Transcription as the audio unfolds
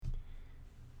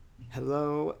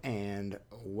Hello and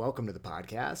welcome to the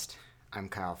podcast. I'm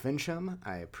Kyle Fincham.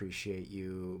 I appreciate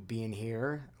you being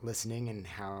here, listening, in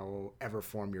however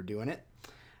form you're doing it.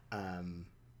 I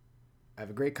have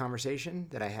a great conversation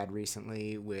that I had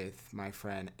recently with my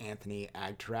friend Anthony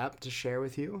Agtrap to share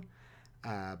with you.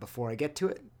 Before I get to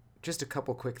it, just a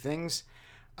couple quick things.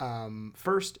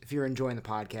 First, if you're enjoying the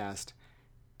podcast,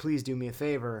 please do me a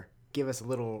favor, give us a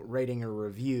little rating or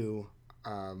review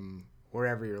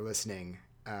wherever you're listening.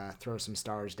 Throw some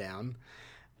stars down.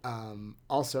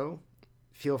 Also,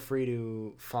 feel free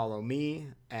to follow me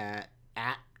at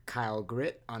Kyle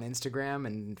Grit on Instagram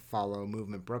and follow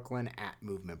Movement Brooklyn at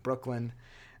Movement Brooklyn.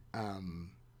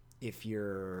 If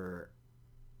you're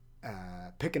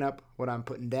picking up what I'm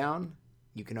putting down,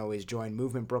 you can always join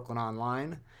Movement Brooklyn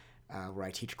online, where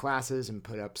I teach classes and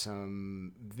put up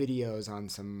some videos on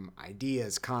some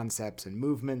ideas, concepts, and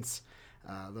movements,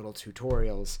 little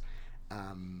tutorials.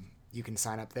 You can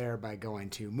sign up there by going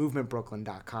to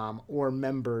movementbrooklyn.com or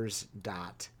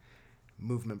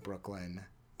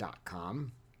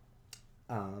members.movementbrooklyn.com.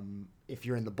 If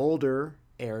you're in the Boulder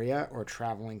area or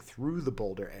traveling through the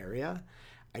Boulder area,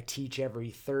 I teach every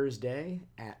Thursday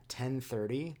at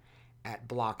 10:30 at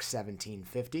Block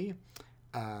 1750.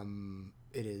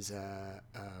 It is a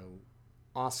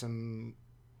awesome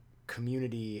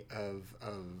community of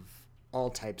all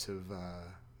types of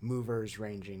movers,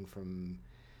 ranging from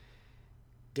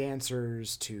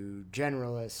dancers to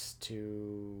generalists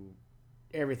to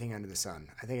everything under the sun.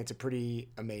 I think it's a pretty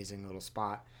amazing little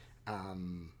spot.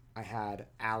 I had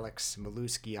Alex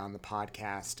Maluski on the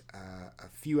podcast a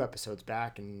few episodes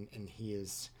back, and he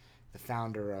is the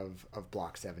founder of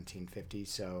Block 1750.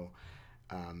 So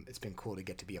it's been cool to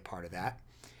get to be a part of that.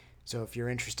 So if you're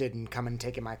interested in coming and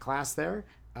taking my class there,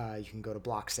 you can go to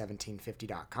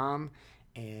block1750.com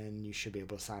and you should be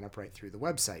able to sign up right through the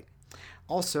website.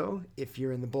 Also, if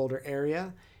you're in the Boulder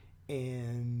area,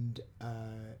 and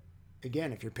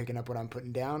again, if you're picking up what I'm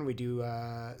putting down, we do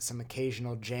some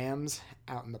occasional jams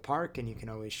out in the park, and you can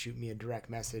always shoot me a direct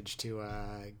message to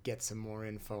get some more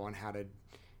info on how to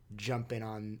jump in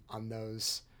on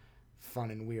those fun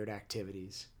and weird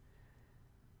activities.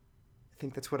 I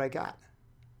think that's what I got.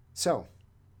 So,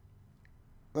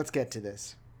 let's get to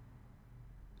this.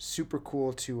 Super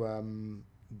cool to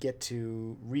get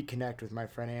to reconnect with my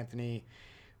friend Anthony.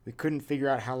 We couldn't figure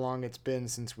out how long it's been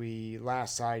since we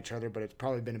last saw each other, but it's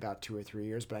probably been about 2 or 3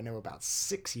 years. But I know about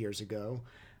 6 years ago,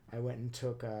 I went and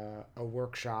took a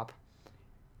workshop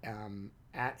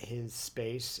at his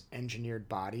space, Engineered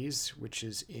Bodies, which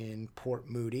is in Port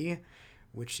Moody,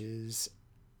 which is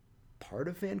part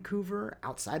of Vancouver,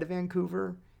 outside of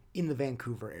Vancouver, in the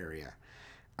Vancouver area.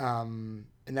 And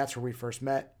that's where we first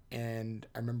met. And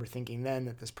I remember thinking then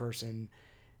that this person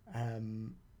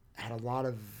had a lot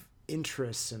of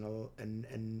interests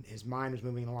and his mind was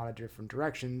moving in a lot of different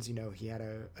directions. You know, he had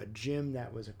a gym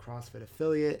that was a CrossFit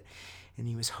affiliate, and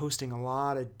he was hosting a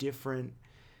lot of different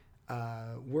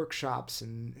workshops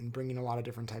and bringing a lot of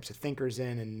different types of thinkers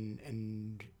in.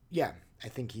 And yeah, I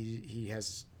think he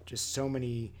has just so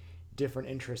many different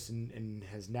interests and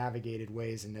has navigated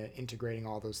ways into integrating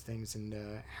all those things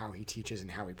into how he teaches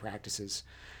and how he practices.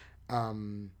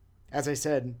 As I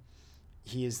said,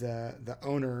 he is the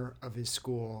owner of his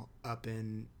school up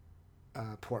in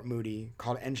Port Moody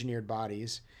called Engineered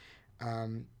Bodies.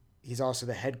 He's also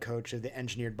the head coach of the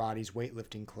Engineered Bodies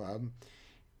Weightlifting Club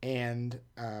and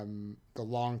the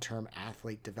long-term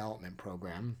athlete development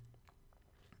program.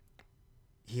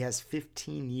 He has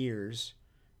 15 years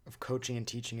of coaching and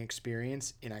teaching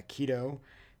experience in Aikido,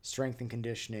 strength and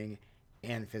conditioning,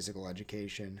 and physical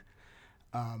education.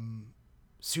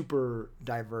 Super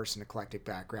diverse and eclectic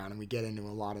background, and we get into a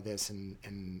lot of this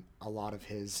and a lot of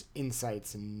his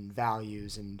insights and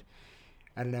values, and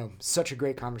I don't know, such a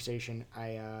great conversation.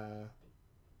 I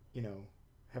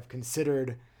have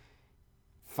considered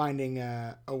finding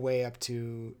a way up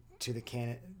to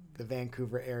the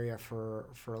Vancouver area for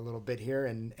a little bit here,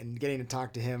 and getting to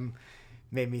talk to him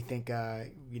made me think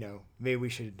maybe we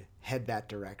should head that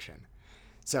direction.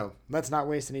 So let's not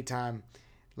waste any time.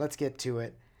 Let's get to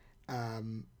it.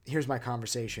 Here's my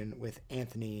conversation with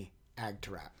Anthony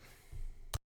Agtrap.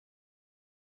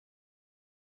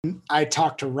 I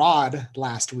talked to Rod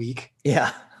last week.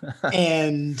 Yeah.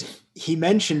 And he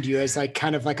mentioned you as like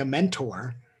kind of like a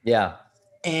mentor. Yeah.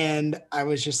 And I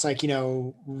was just like,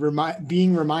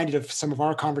 being reminded of some of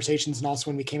our conversations, and also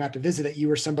when we came out to visit, that you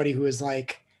were somebody who was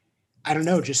like, I don't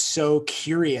know, just so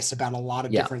curious about a lot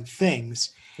of different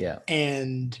things. Yeah.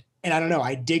 And I don't know,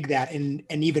 I dig that. And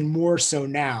even more so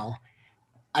now,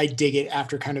 I dig it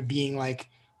after kind of being like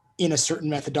in a certain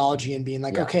methodology and being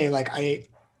like, okay, like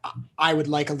I would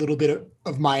like a little bit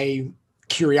of my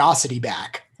curiosity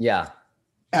back. Yeah,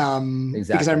 Because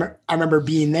exactly. I remember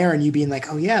being there and you being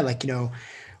like, oh yeah, like,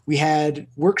 we had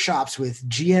workshops with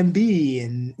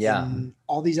GMB Yeah, and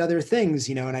all these other things,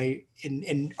 and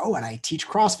I teach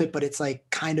CrossFit, but it's like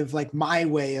kind of like my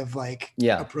way of like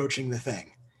yeah, approaching the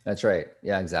thing. that's right.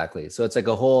 Yeah, exactly. So it's like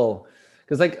a whole,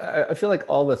 because like I feel like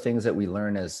all the things that we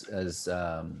learn as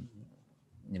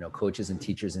coaches and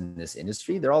teachers in this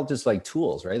industry, they're all just like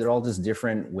tools, right? They're all just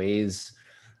different ways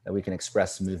that we can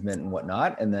express movement and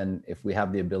whatnot. And then if we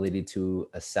have the ability to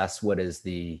assess what is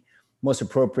the most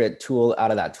appropriate tool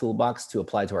out of that toolbox to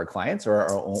apply to our clients or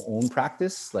our own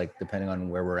practice, like depending on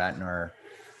where we're at in our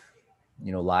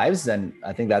lives, then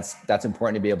I think that's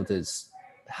important to be able to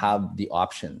have the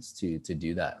options to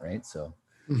do that, right? So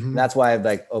Mm-hmm. that's why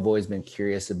I've always been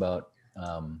curious about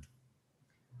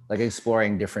like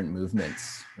exploring different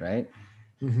movements, right?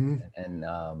 Mm-hmm.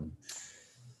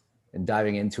 And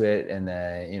diving into it, and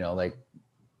then like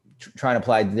trying to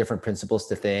apply different principles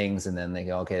to things, and then they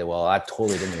go, okay, well, that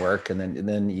totally didn't work, and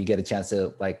then you get a chance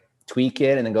to like tweak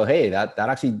it and then go, hey, that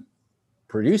actually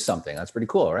produced something that's pretty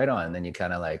cool, right on. And then you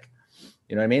kind of like,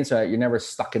 you know what I mean? So you're never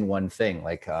stuck in one thing.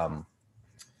 Like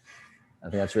I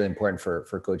think that's really important for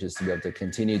coaches to be able to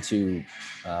continue to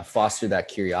foster that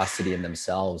curiosity in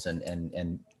themselves,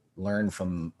 and learn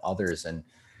from others, and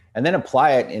then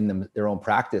apply it in their own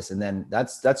practice. And then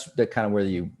that's the kind of where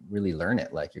you really learn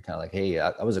it. Like you're kind of like, hey,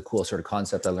 that was a cool sort of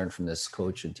concept I learned from this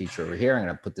coach and teacher over here. I'm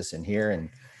going to put this in here and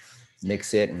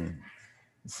mix it and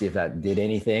see if that did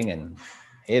anything. And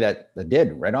hey, that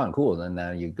did, right on, cool. And then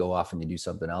now you go off and you do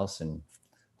something else. And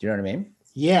do you know what I mean?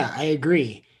 Yeah, I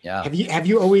agree. Yeah. Have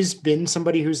you always been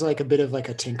somebody who's like a bit of like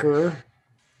a tinkerer?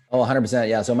 Oh, 100%.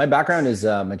 Yeah. So my background is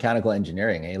mechanical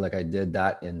engineering. Like I did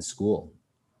that in school.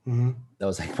 Mm-hmm. That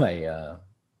was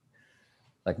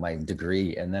like my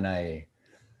degree. And then I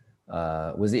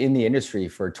was in the industry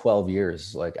for 12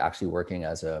 years, like actually working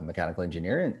as a mechanical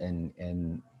engineer,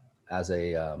 and as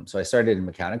a, so I started in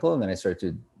mechanical, and then I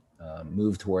started to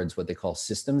move towards what they call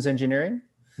systems engineering,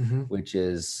 Mm-hmm. which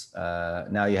is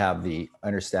now you have the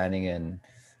understanding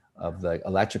of the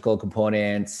electrical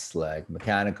components, like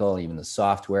mechanical, even the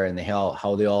software, and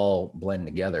how they all blend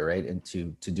together, right?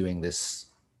 Into doing this,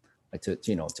 like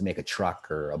to make a truck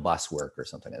or a bus work or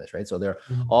something like this, right? So there are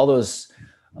Mm-hmm. all those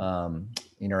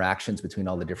interactions between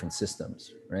all the different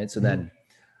systems, right? So Mm-hmm. then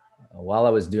while I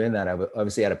was doing that, I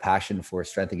obviously had a passion for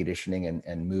strength and conditioning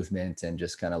and movement and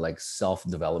just kind of like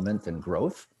self-development and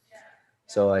growth.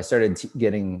 So I started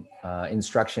getting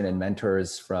instruction and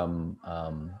mentors from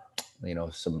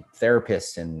some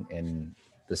therapists in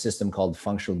the system called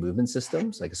functional movement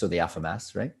systems, like so the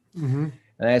FMS, right? Mm-hmm. And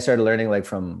then I started learning like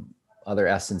from other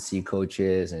S&C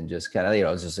coaches, and just kind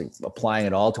of just like applying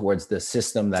it all towards the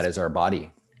system that is our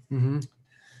body. Mm-hmm.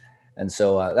 And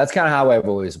so that's kind of how I've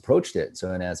always approached it.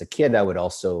 So, and as a kid, I would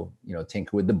also,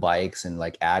 tinker with the bikes and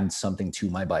like add something to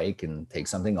my bike and take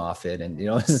something off it. And,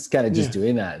 it's kind of just Yeah.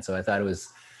 doing that. And so I thought because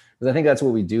I think that's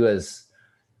what we do as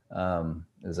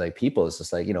like people. It's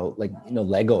just like,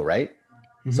 Lego, right?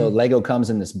 So Mm-hmm. Lego comes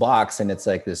in this box and it's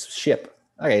like this ship.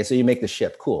 Okay. So you make the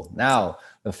ship. Cool. Now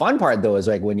the fun part though, is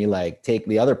like when you like take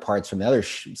the other parts from the other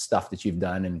stuff that you've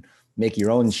done and make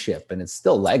your own ship, and it's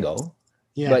still Lego,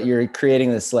 Yeah. but you're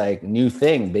creating this like new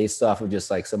thing based off of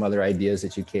just like some other ideas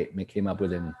that you came up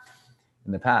with in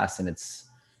the past. And it's,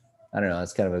 I don't know,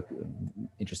 it's kind of a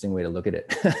interesting way to look at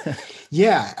it.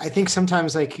 Yeah, I think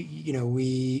sometimes like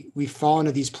we fall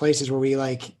into these places where we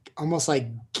like almost like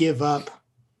give up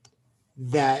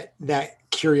that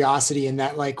curiosity and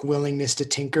that like willingness to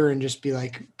tinker and just be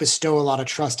like bestow a lot of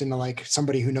trust into like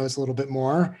somebody who knows a little bit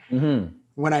more. Mm-hmm.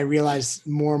 When I realize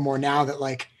more and more now that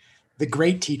like the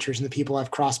great teachers and the people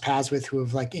I've crossed paths with who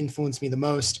have like influenced me the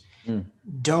most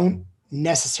don't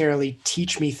necessarily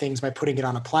teach me things by putting it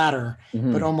on a platter, but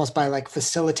Mm-hmm. almost by like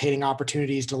facilitating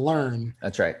opportunities to learn.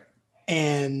 That's right.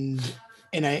 And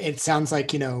it sounds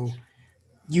like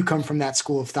you come from that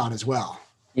school of thought as well.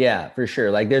 Yeah, for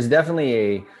sure. Like there's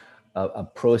definitely a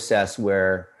process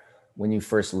where when you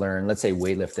first learn, let's say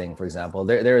weightlifting, for example,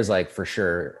 there is like for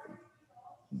sure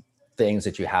things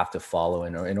that you have to follow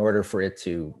in order for it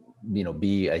to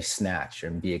be a snatch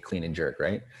and be a clean and jerk,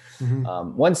 right?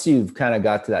 Mm-hmm. Once you've kind of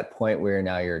got to that point where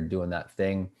now you're doing that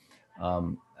thing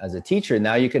as a teacher,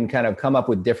 now you can kind of come up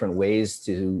with different ways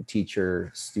to teach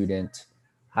your student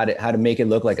how to make it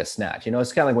look like a snatch.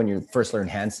 It's kind of like when you first learn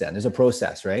handstand. There's a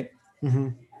process, right? Mm-hmm.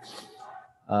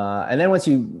 And then once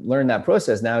you learn that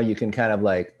process, now you can kind of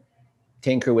like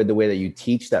tinker with the way that you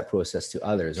teach that process to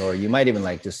others, or you might even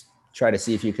like just try to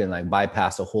see if you can like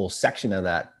bypass a whole section of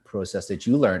that process that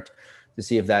you learned to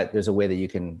see if that there's a way that you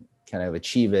can kind of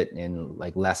achieve it in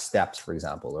like less steps, for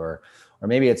example, or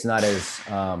maybe it's not as,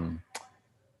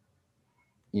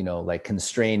 like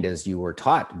constrained as you were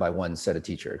taught by one set of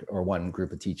teacher or one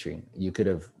group of teaching. You could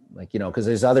have like, because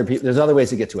there's other people, there's other ways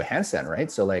to get to a handstand, right?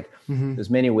 So like there's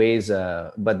many ways,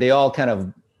 but they all kind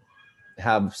of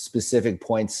have specific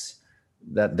points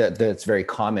that's very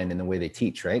common in the way they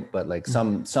teach, right? But like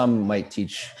some might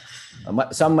teach,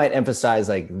 some might emphasize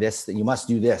like this, that you must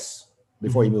do this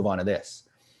before you move on to this.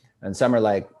 And some are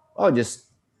like, oh, just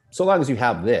so long as you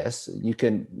have this, you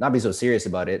can not be so serious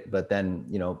about it, but then,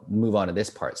 move on to this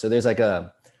part. So there's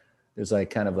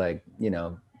kind of like,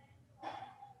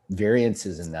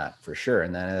 variances in that for sure.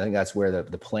 And then I think that's where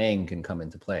the playing can come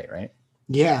into play, right?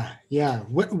 Yeah. Yeah.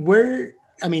 Where,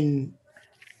 I mean,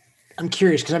 I'm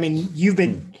curious because I mean, you've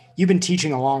been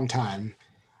teaching a long time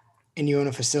and you own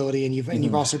a facility and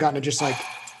you've also gotten to just like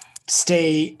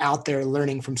stay out there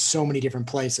learning from so many different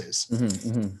places.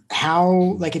 How,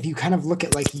 like, if you kind of look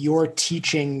at like your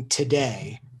teaching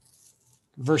today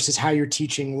versus how your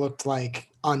teaching looked like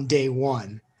on day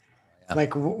one,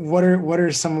 like what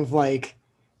are some of like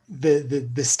the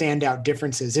standout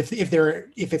differences if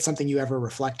it's something you ever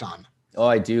reflect on? Oh,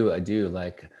 I do.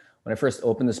 Like when I first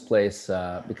opened this place,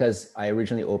 because I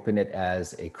originally opened it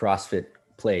as a CrossFit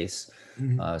place,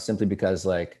 simply because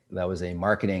like that was a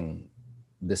marketing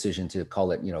decision to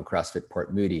call it, CrossFit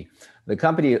Port Moody. The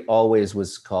company always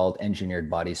was called Engineered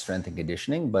Body Strength and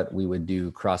Conditioning, but we would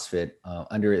do CrossFit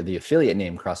under the affiliate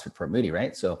name CrossFit Port Moody,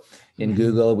 right? So in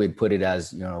Google, we'd put it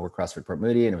as, we're CrossFit Port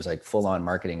Moody, and it was like full on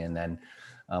marketing. And then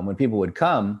when people would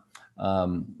come,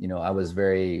 I was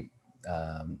very,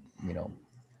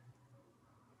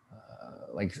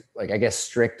 like I guess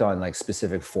strict on like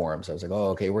specific forms. I was like,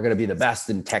 oh, okay, we're gonna be the best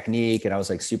in technique, and I was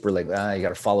like super like, you got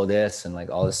to follow this and like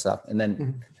all this stuff. And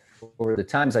then over the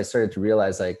times, I started to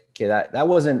realize like, okay,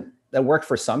 that worked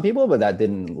for some people, but that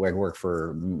didn't work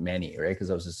for many, right?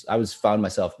 Because I was found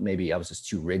myself maybe I was just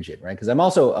too rigid, right? Because I'm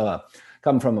also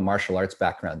come from a martial arts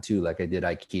background too. Like I did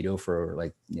Aikido for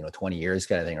like 20 years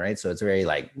kind of thing, right? So it's very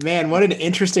like, man, what an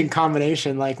interesting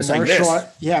combination! Like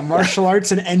martial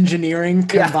arts and engineering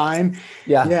combined.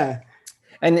 Yeah.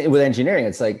 And with engineering,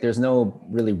 it's like there's no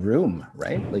really room,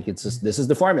 right? Like it's just this is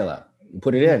the formula. You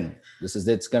put it in.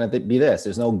 It's gonna be this.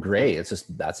 There's no gray. It's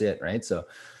just that's it, right? So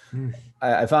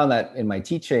I found that in my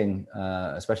teaching,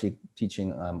 especially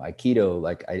teaching Aikido,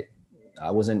 like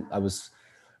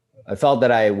I felt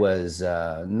that I was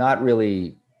not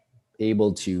really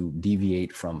able to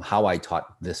deviate from how I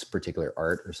taught this particular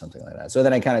art or something like that. So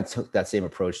then I kind of took that same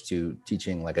approach to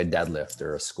teaching like a deadlift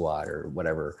or a squat or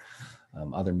whatever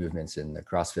other movements in the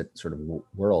CrossFit sort of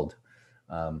world.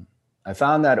 I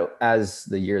found that as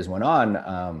the years went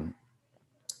on,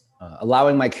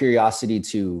 allowing my curiosity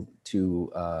to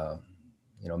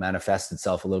manifest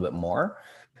itself a little bit more,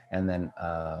 and then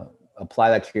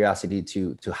apply that curiosity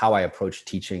to how I approach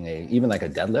teaching even like a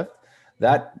deadlift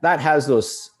that has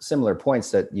those similar points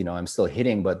that, I'm still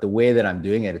hitting, but the way that I'm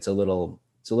doing it, it's a little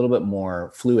bit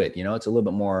more fluid, it's a little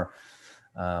bit more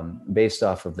based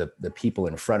off of the people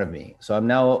in front of me. So I'm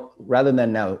now, rather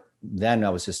than then I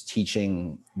was just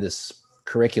teaching this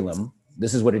curriculum.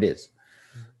 This is what it is,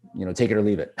 take it or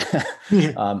leave it.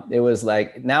 It was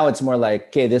like, now it's more like,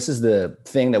 okay, this is the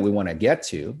thing that we want to get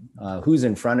to, who's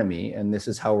in front of me. And this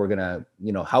is how we're going to,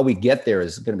 how we get there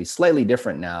is going to be slightly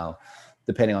different now,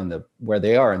 depending on where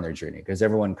they are in their journey, because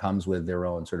everyone comes with their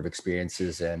own sort of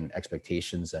experiences and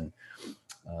expectations. And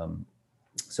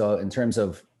so in terms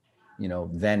of,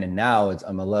 then and now,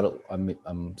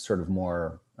 I'm sort of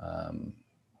more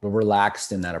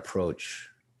relaxed in that approach,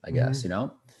 I guess,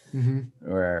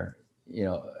 where,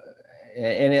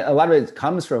 and a lot of it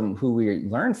comes from who we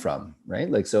learn from,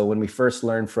 right? Like, so when we first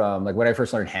learned from, like when I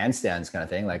first learned handstands kind of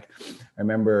thing, like I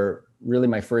remember really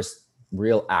my first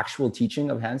real actual teaching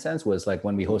of handstands was like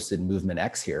when we hosted Movement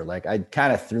X here. Like I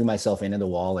kind of threw myself into the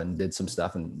wall and did some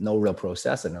stuff and no real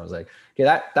process. And I was like,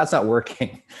 okay, that's not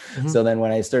working. So then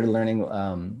when I started learning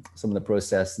some of the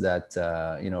process that,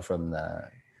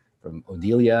 from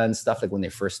Odelia and stuff, like when they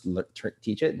first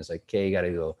teach it, and it's like, okay, you got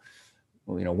to go,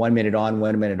 1 minute on,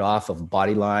 1 minute off of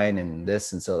body line and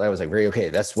this. And so that was like very, okay,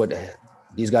 that's what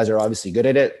these guys are obviously good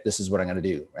at it. This is what I'm going to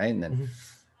do. Right.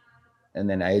 And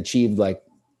then I achieved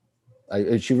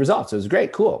results. It was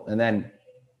great. Cool. And then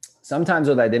sometimes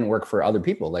that didn't work for other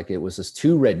people. Like it was just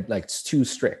it's too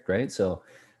strict. Right. So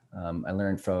I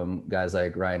learned from guys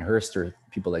like Ryan Hurst or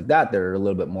people like that. They're a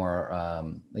little bit more,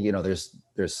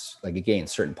 there's like, again,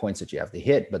 certain points that you have to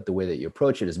hit, but the way that you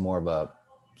approach it is more of a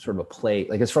sort of a play,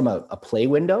 like it's from a play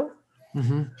window.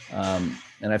 And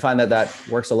I find that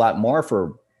works a lot more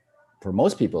for for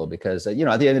most people, because at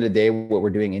the end of the day, what we're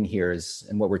doing in here is,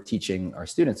 and what we're teaching our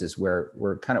students is,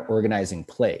 we're kind of organizing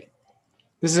play.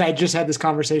 I just had this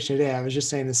conversation today. I was just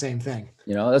saying the same thing.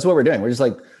 That's what we're doing. We're just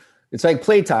like, it's like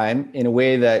playtime in a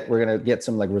way that we're going to get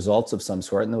some like results of some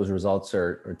sort. And those results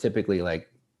are typically like,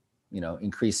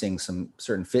 increasing some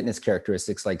certain fitness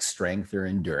characteristics like strength or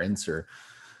endurance or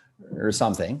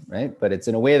something, right? But it's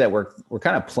in a way that we're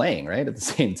kind of playing, right, at the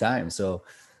same time. So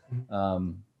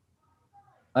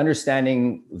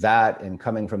understanding that and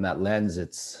coming from that lens,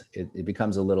 it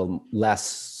becomes a little less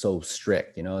so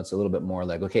strict. It's a little bit more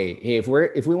like, okay, hey, if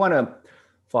we want to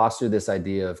foster this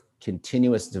idea of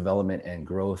continuous development and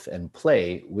growth and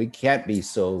play, we can't be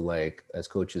so like, as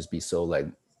coaches, be so like,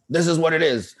 this is what it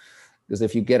is. Because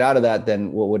if you get out of that,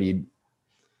 then you're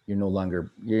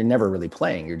never really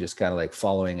playing. You're just kind of like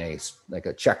following a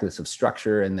checklist of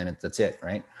structure, and then that's it,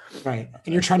 right? Right.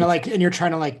 And you're trying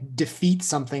to defeat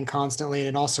something constantly. And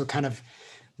it also kind of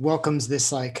welcomes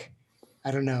this, like,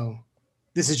 I don't know,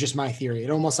 this is just my theory. It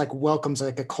almost like welcomes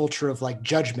like a culture of like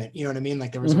judgment. You know what I mean?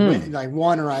 Like there was a win, like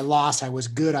won or I lost, I was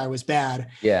good, I was bad.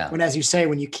 Yeah. When, as you say,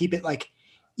 when you keep it like,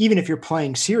 even if you're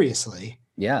playing seriously,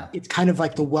 yeah, it's kind of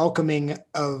like the welcoming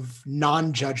of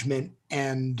non-judgment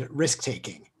and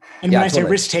risk-taking. And when I say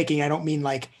risk-taking, I don't mean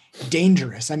like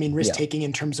dangerous. I mean risk-taking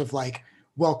in terms of like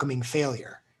welcoming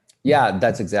failure. Yeah,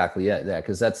 that's exactly it. Yeah,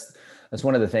 because that's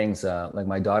one of the things. Like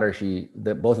my daughter,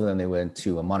 both of them, they went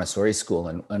to a Montessori school,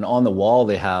 and on the wall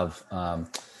they have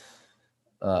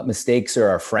mistakes are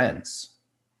our friends,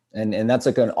 and that's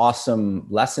like an awesome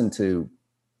lesson to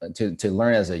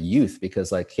learn as a youth,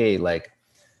 because like, hey, like,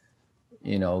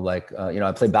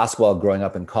 I played basketball growing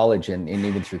up in college, and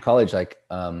even through college, like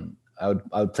I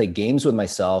would play games with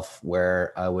myself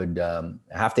where I would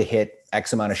have to hit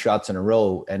X amount of shots in a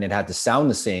row, and it had to sound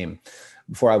the same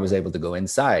before I was able to go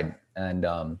inside.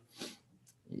 And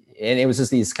it was just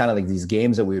these kind of like these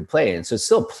games that we would play. And so it's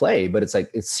still play, but it's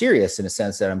like, it's serious in a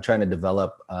sense that I'm trying to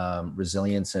develop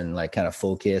resilience and like kind of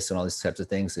focus and all these types of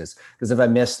things. Because if I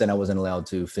missed, then I wasn't allowed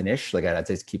to finish. Like I had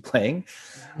to keep playing.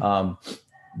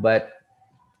 But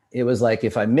it was like,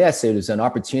 if I miss, it was an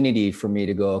opportunity for me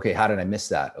to go, okay, how did I miss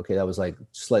that? Okay, that was like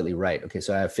slightly right. Okay,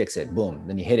 so I fix it. Boom.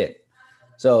 Then you hit it.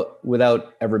 So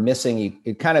without ever missing,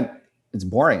 it's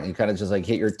boring. You kind of just like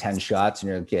hit your 10 shots and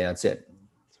you're okay, that's it.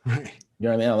 You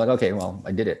know what I mean? I'm like, okay, well,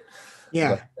 I did it.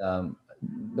 Yeah. But,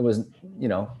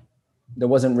 there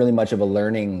wasn't really much of a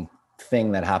learning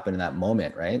thing that happened in that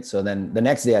moment, right? So then the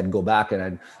next day I'd go back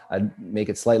and I'd make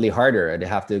it slightly harder. I'd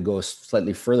have to go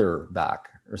slightly further back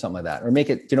or something like that, or make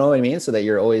it, you know what I mean? So that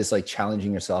you're always like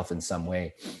challenging yourself in some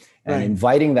way, and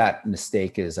inviting that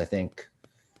mistake is, I think,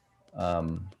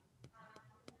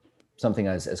 something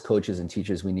as coaches and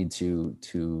teachers, we need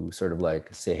to sort of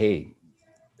like say, hey,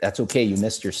 that's okay. You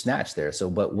missed your snatch there. So,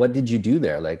 but what did you do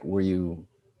there? Like,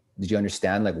 did you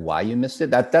understand like why you missed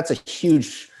it? That's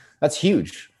huge.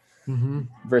 Mm-hmm.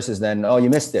 Versus then, oh, you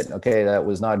missed it. Okay. That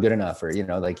was not good enough. Or,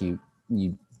 like you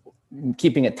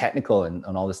keeping it technical and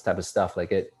all this type of stuff.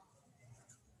 Like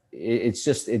it's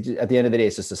just, at the end of the day,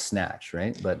 it's just a snatch.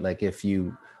 Right. But like, if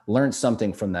you learn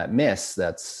something from that miss,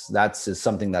 that's the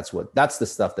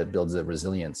stuff that builds the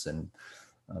resilience and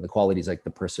the qualities like the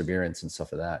perseverance and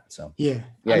stuff of that. So yeah,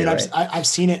 I mean, I've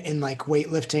seen it in like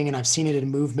weightlifting, and I've seen it in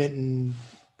movement, and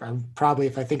probably,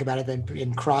 if I think about it, then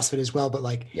in CrossFit as well. But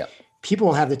like,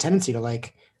 people have the tendency to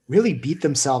like really beat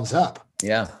themselves up.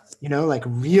 Yeah. Like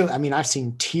I mean, I've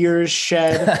seen tears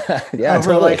shed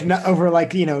over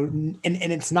and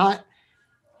it's not,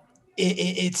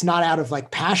 it's not out of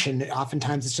like passion.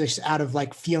 Oftentimes it's just out of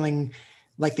like feeling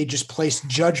like they just placed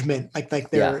judgment, like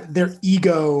their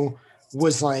ego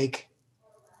was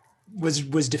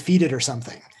defeated or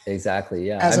something. Exactly.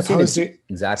 Yeah. As opposed to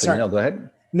exactly. Sorry. No, go ahead.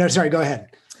 No, sorry. Go ahead.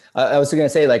 I was going to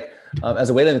say, like, as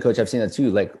a weightlifting coach, I've seen that too.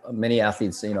 Like many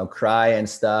athletes, cry and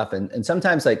stuff. And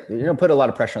sometimes like, put a lot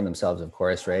of pressure on themselves, of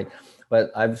course. Right. But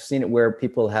I've seen it where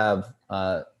people have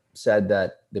said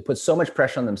that they put so much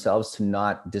pressure on themselves to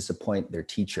not disappoint their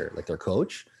teacher, like their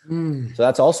coach. So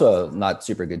that's also not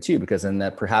super good too, because then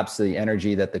that perhaps the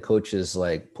energy that the coach is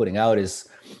like putting out is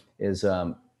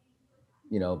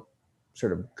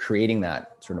sort of creating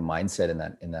that sort of mindset in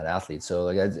that athlete. So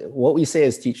like what we say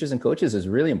as teachers and coaches is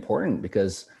really important,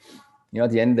 because at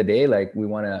the end of the day, like we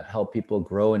want to help people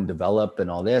grow and develop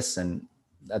and all this. And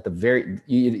at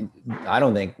I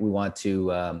don't think we want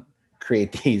to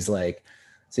create these like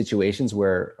situations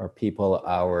where our people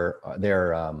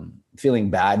they're feeling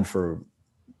bad for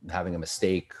having a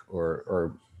mistake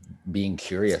or being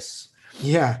curious.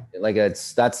 Yeah. Like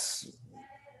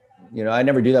You know, I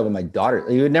never do that with my daughter.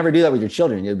 You would never do that with your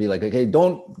children. You'd be like, okay,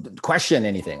 don't question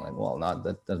anything. Like, well, not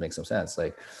that doesn't make some sense.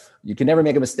 Like, you can never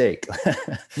make a mistake.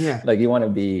 Yeah. Like, you want to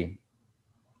be.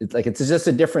 It's like, it's just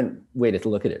a different way to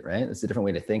look at it, right? It's a different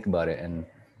way to think about it. And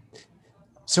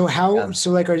so because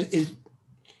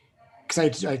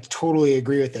I totally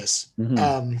agree with this.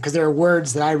 Because there are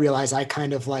words that I realize I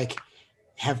kind of like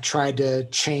have tried to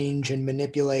change and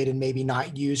manipulate and maybe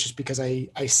not use just because I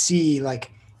see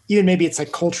like, even maybe it's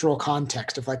like cultural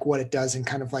context of like what it does and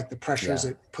kind of like the pressures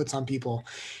it puts on people.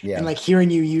 And like hearing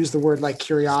you use the word like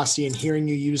curiosity and hearing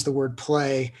you use the word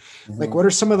play, like what are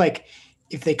some of like,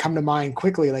 if they come to mind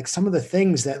quickly, like some of the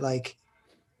things that like,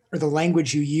 or the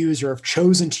language you use or have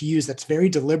chosen to use that's very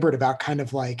deliberate about kind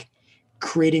of like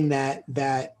creating that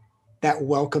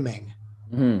welcoming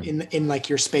in like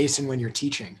your space and when you're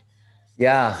teaching.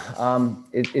 Yeah.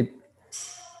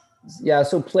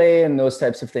 So play and those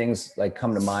types of things like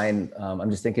come to mind. I'm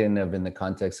just thinking of in the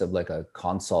context of like a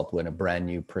consult, when a brand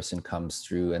new person comes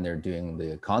through and they're doing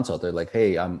the consult, they're like,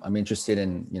 hey, I'm interested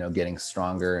in, you know, getting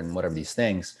stronger and whatever these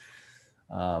things.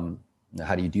 How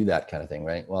do you do that kind of thing?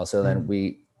 Right. Well, so then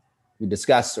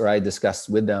I discussed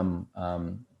with them,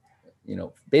 you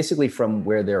know, basically from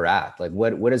where they're at, like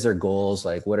what is their goals?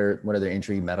 Like what are their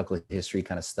injury, medical history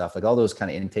kind of stuff, like all those kind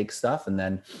of intake stuff. And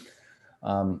then,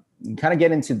 kind of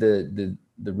get into the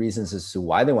reasons as to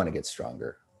why they want to get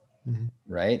stronger.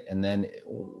 Right. And then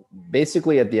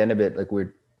basically at the end of it, like what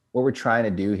we're trying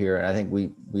to do here, and I think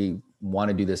we want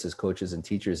to do this as coaches and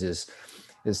teachers is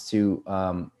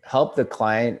to help the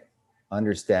client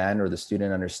understand, or the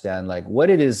student understand, like what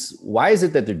it is, why is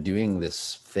it that they're doing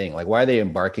this thing? Like, why are they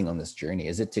embarking on this journey?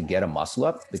 Is it to get a muscle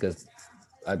up? Because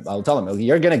I'll tell them, okay,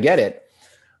 you're going to get it,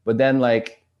 but then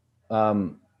like,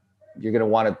 you're going to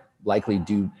want to likely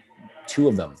do 2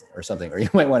 of them or something, or you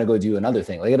might want to go do another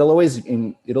thing. Like it'll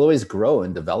always grow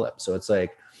and develop. So it's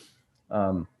like,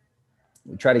 we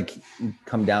try to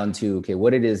come down to, okay,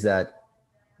 what it is that,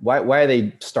 why are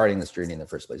they starting this journey in the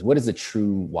first place? What is the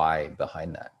true why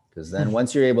behind that? Because then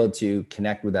once you're able to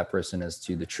connect with that person as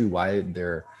to the true why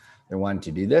they're wanting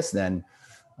to do this, then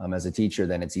as a teacher,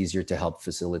 then it's easier to help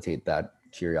facilitate that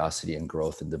curiosity and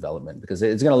growth and development, because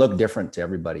it's going to look different to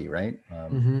everybody, right?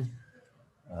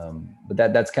 But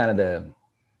that's kind of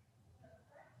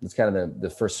the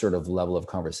first sort of level of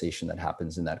conversation that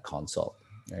happens in that consult,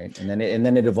 right? And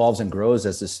then it evolves and grows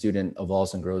as the student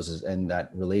evolves and grows, and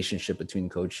that relationship between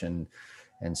coach and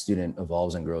student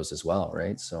evolves and grows as well,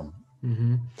 right? So.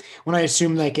 When I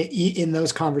assume like in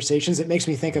those conversations, it makes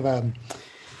me think of a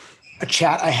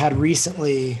chat I had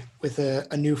recently with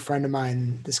a new friend of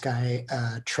mine, this guy,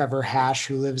 Trevor Hash,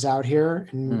 who lives out here,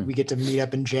 and we get to meet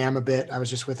up and jam a bit. I was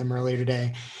just with him earlier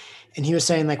today, and he was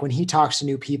saying like when he talks to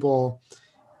new people,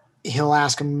 he'll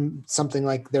ask them something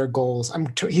like their goals.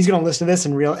 He's going to listen to this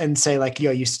and say like,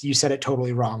 yo, you said it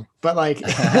totally wrong, but like,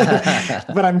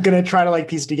 but I'm going to try to like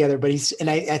piece it together. But I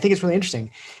think it's really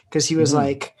interesting because he was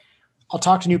like, I'll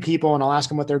talk to new people and I'll ask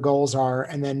them what their goals are.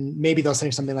 And then maybe they'll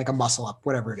say something like a muscle up,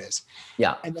 whatever it is.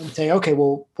 Yeah. And then say, okay,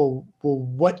 well,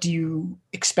 what do you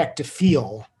expect to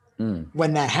feel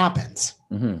when that happens?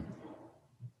 And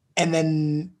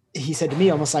then he said to me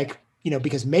almost like, you know,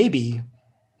 because maybe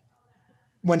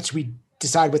once we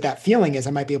decide what that feeling is,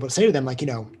 I might be able to say to them like, you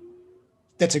know,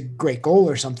 that's a great goal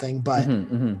or something, but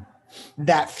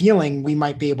that feeling we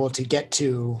might be able to get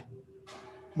to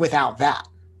without that.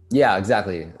 Yeah,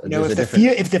 exactly. You know,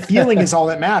 if the feeling is all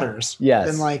that matters, yes,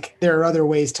 then like there are other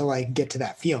ways to like get to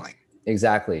that feeling.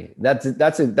 Exactly. That's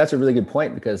a really good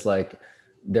point, because like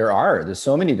there's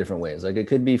so many different ways. Like it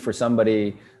could be for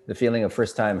somebody the feeling of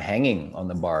first time hanging on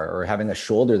the bar or having a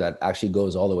shoulder that actually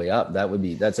goes all the way up.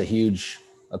 That's a huge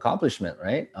accomplishment,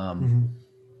 right?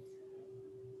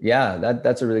 Yeah,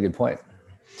 that's a really good point.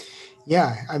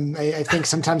 Yeah, I think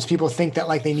sometimes people think that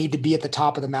like they need to be at the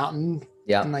top of the mountain.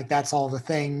 Yeah. And like, that's all the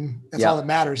thing. That's all that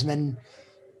matters. And then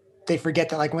they forget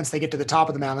that like, once they get to the top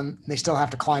of the mountain, they still have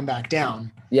to climb back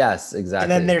down. Yes, exactly.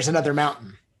 And then there's another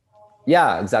mountain.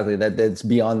 Yeah, exactly. That's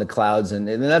beyond the clouds. And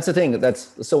that's the thing.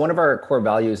 So one of our core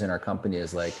values in our company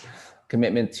is like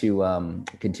commitment to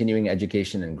continuing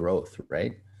education and growth.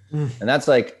 Right. And that's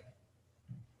why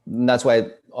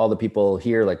all the people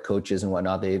here, like coaches and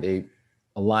whatnot, they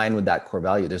align with that core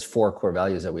value. There's 4 core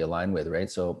values that we align with, right?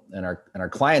 So, and our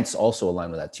clients also align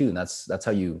with that too. And that's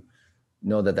how you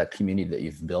know that community that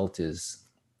you've built is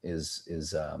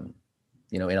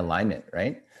you know, in alignment,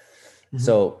 right?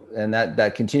 So, and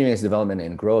that continuous development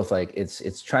and growth, like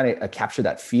it's trying to capture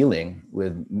that feeling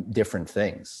with different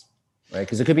things, right?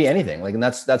 Because it could be anything. Like, and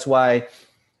that's why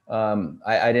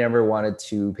I never wanted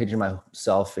to pigeonhole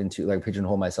myself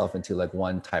into like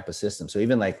one type of system. So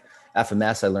even like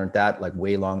FMS, I learned that like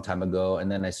way long time ago.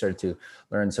 And then I started to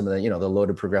learn some of the, the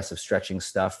loaded progressive stretching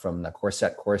stuff from the course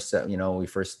that, we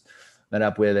first met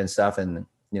up with and stuff. And,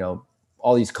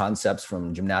 all these concepts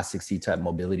from gymnastics type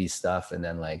mobility stuff. And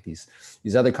then like these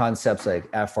other concepts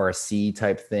like FRC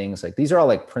type things, like these are all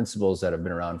like principles that have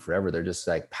been around forever. They're just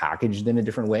like packaged in a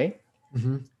different way.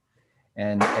 Mm-hmm.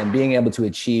 And being able to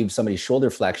achieve somebody's shoulder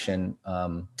flexion,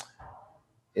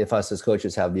 if us as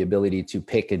coaches have the ability to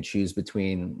pick and choose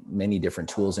between many different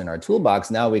tools in our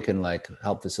toolbox, now we can like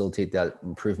help facilitate that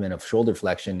improvement of shoulder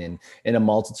flexion in a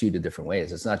multitude of different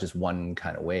ways. It's not just one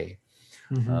kind of way.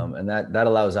 Mm-hmm. And that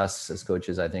allows us as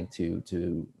coaches, I think, to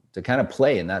kind of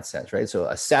play in that sense, right? So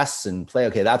assess and play.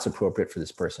 Okay, that's appropriate for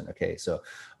this person. Okay, so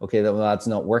that's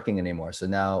not working anymore. So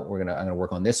now I'm gonna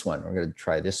work on this one. We're gonna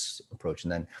try this approach,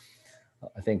 and then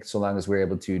I think so long as we're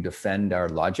able to defend our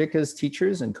logic as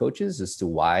teachers and coaches as to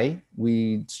why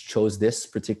we chose this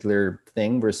particular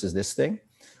thing versus this thing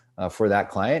for that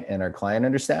client, and our client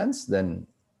understands, then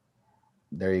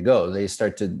there you go. They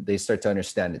start to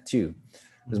understand it too.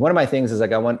 Because one of my things is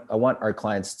like I want our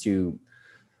clients to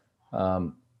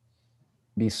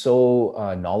be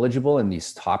so knowledgeable in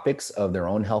these topics of their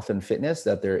own health and fitness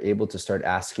that they're able to start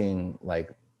asking like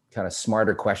kind of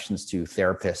smarter questions to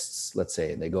therapists. Let's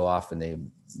say they go off and they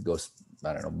go,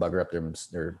 I don't know, bugger up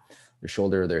their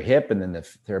shoulder or their hip, and then the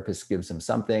therapist gives them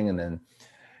something, and then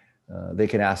they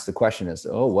can ask the question is,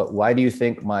 why do you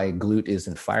think my glute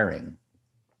isn't firing?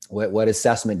 What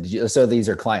assessment did you? So these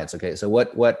are clients, okay. So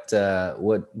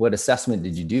what assessment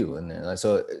did you do? And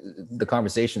so the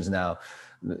conversations now,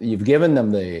 you've given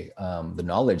them the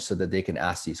knowledge so that they can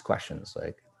ask these questions,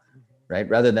 like, right,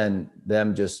 rather than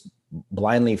them just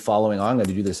blindly following on. I'm going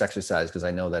to do this exercise because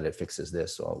I know that it fixes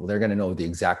this. So they're going to know the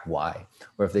exact why.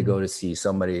 Or if they go to see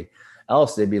somebody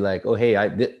else, they'd be like, oh,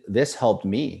 hey, this helped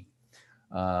me.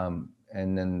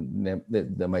 And then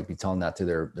they might be telling that to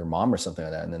their mom or something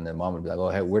like that. And then the mom would be like, oh,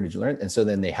 hey, where did you learn it? And so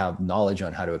then they have knowledge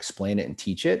on how to explain it and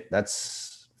teach it.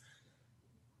 That's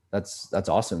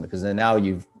awesome, because then now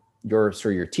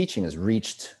your teaching has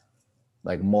reached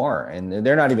like more, and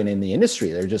they're not even in the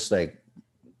industry. They're just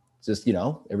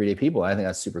everyday people. I think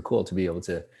that's super cool to be able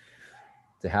to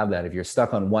have that. If you're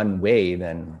stuck on one way,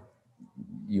 then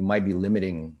you might be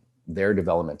limiting their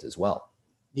development as well.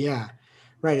 Yeah,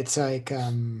 right. It's like,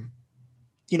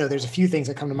 there's a few things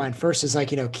that come to mind. First is like,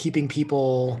 keeping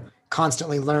people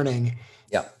constantly learning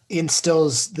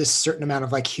instills this certain amount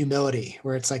of like humility,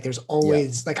 where it's like, there's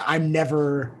always like, I'm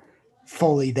never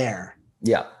fully there.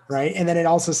 Yeah. Right. And then it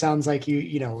also sounds like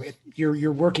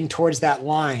you're working towards that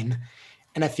line.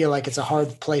 And I feel like it's a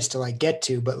hard place to like get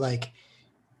to, but like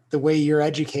the way you're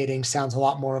educating sounds a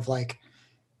lot more of like,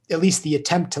 at least the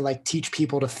attempt to like teach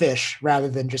people to fish rather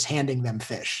than just handing them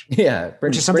fish. Yeah.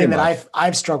 Which is something that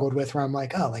I've struggled with, where I'm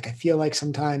like, I feel like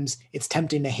sometimes it's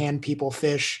tempting to hand people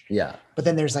fish. Yeah. But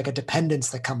then there's like a dependence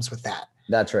that comes with that.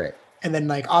 That's right. And then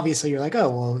like, obviously you're like, oh,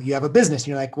 well, you have a business. And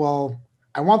you're like, well,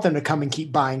 I want them to come and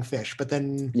keep buying fish. But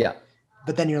then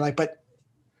you're like, but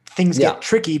things get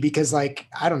tricky because like,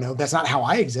 I don't know, that's not how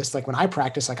I exist. Like when I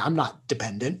practice, like I'm not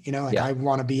dependent, I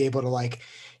want to be able to like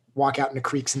walk out into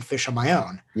creeks and fish on my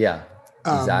own. Yeah,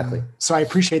 exactly. So I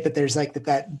appreciate that there's like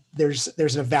that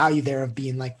there's a value there of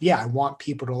being like, I want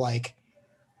people to like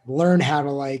learn how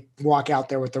to like walk out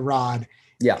there with the rod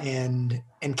and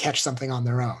catch something on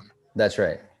their own. That's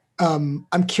right.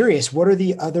 I'm curious, what are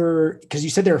the other, because you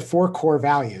said there are 4 core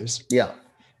values. Yeah.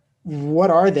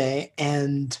 What are they,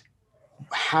 and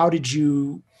how did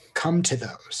you come to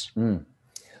those?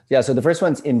 Yeah. So the first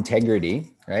one's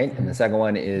integrity, right? And the second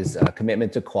one is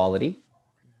commitment to quality.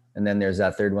 And then there's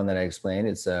that third one that I explained.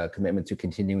 It's a commitment to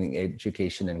continuing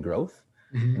education and growth.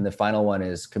 Mm-hmm. And the final one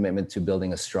is commitment to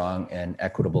building a strong and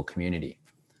equitable community.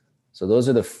 So those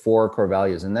are the 4 core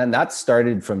values. And then that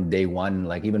started from day one,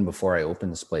 like even before I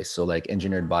opened this place. So like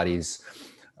engineered bodies,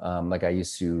 like I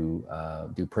used to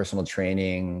do personal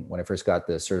training when I first got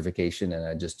the certification, and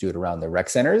I just do it around the rec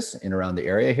centers and around the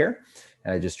area here.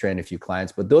 And I just trained a few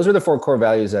clients, but those are the 4 core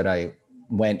values that I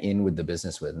went in with the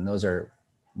business with. And those are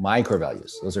my core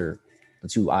values.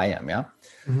 That's who I am. Yeah.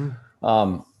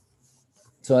 Mm-hmm.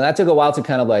 So that took a while to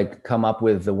kind of like come up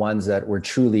with the ones that were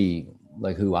truly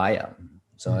like who I am.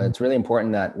 So it's really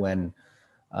important that when,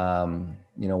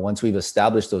 once we've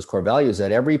established those core values,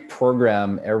 that every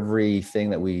program, everything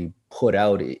that we put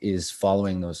out is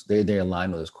following those, they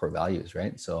align with those core values.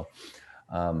 Right. So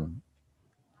I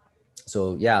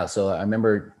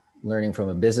remember learning from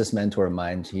a business mentor of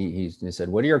mine. He said,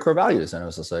 what are your core values? And I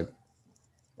was just like,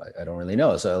 I don't really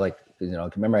know. So like,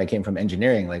 remember I came from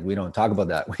engineering. Like we don't talk about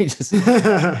that. We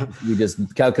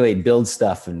just calculate, build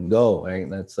stuff and go, right?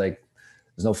 That's like,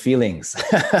 there's no feelings.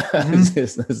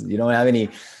 You don't have any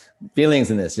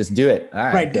feelings in this. Just do it. All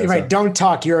right. Right. Don't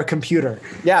talk. You're a computer.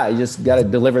 Yeah. You just got to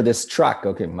deliver this truck.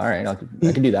 Okay. All right. I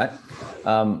can do that.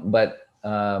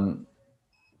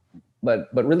 But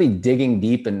really digging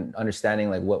deep and understanding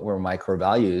like what were my core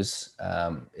values.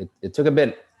 It took a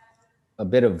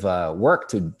bit of work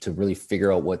to really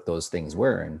figure out what those things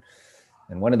were.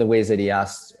 And one of the ways that he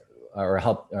asked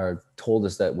or told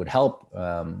us that would help,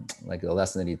 like the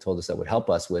lesson that he told us that would help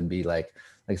us would be like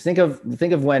think of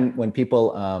when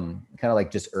people kind of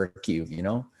like just irk you,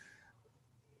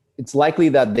 it's likely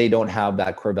that they don't have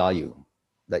that core value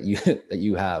that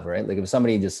you have, right? Like if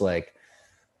somebody just like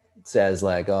says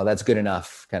like, oh, that's good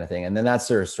enough kind of thing, and then that's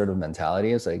their sort of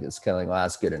mentality. It's kind of like, well,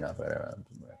 that's good enough.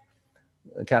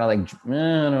 Kind of like,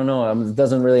 I don't know, it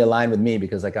doesn't really align with me,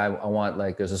 because like I want,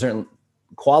 like there's a certain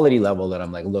quality level that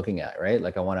I'm like looking at, right?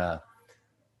 Like I want to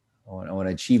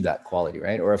achieve that quality,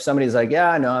 right? Or if somebody's like,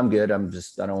 yeah, no, I'm good, I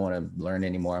don't want to learn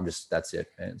anymore, that's it.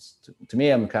 And to me,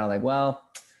 I'm kind of like, well,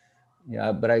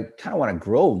 yeah, but I kind of want to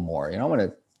grow more, I want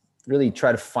to really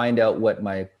try to find out what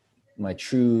my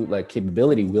true like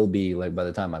capability will be like by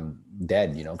the time I'm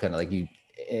dead, kind of like you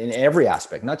in every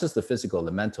aspect, not just the physical,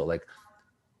 the mental,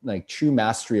 like true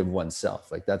mastery of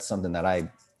oneself. Like that's something that I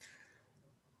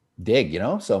dig,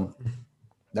 so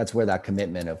that's where that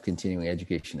commitment of continuing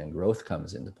education and growth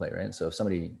comes into play, right? So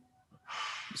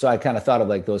I kind of thought of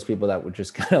like those people that were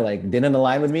just kind of like didn't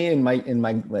align with me in my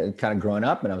like, kind of growing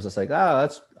up, and I was just like, I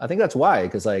think that's why,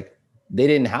 because like they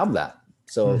didn't have that.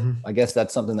 So I guess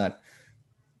that's something that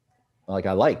like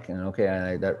I like, and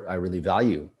that I really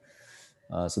value.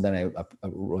 So then I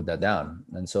wrote that down,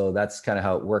 and so that's kind of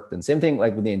how it worked. And same thing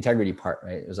like with the integrity part,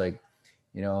 right? It was like,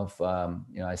 if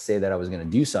I say that I was going to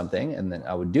do something, and then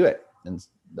I would do it, and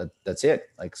that's it.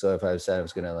 Like, so if I said I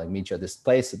was going to like meet you at this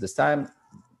place at this time,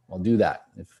 I'll do that.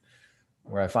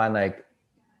 Where I find like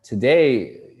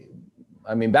today,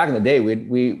 I mean, back in the day,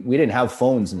 we didn't have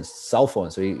phones and cell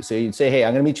phones. So you'd say, hey,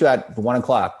 I'm going to meet you at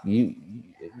 1:00.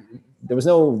 There was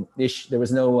no issue. There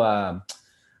was no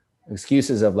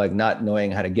excuses of like not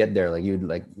knowing how to get there. Like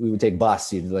we would take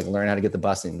bus. You'd like learn how to get the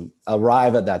bus and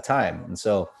arrive at that time. And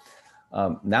so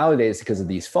nowadays, because of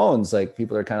these phones, like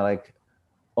people are kind of like,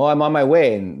 oh, I'm on my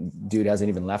way, and dude hasn't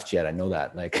even left yet. I know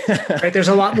that. Like, right. There's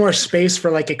a lot more space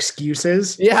for like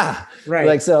excuses. Yeah. Right.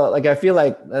 Like, so like, I feel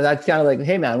like that's kind of like,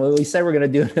 hey man, well, we said we're going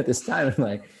to do it at this time. And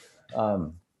like,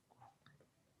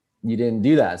 you didn't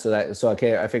do that.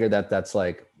 Okay. I figured that's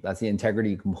the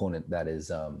integrity component that is,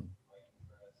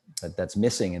 that's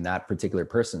missing in that particular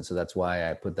person. So that's why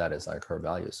I put that as our core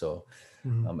value. So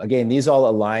again, these all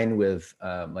align with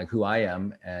like who I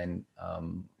am, and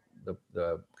the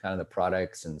kind of the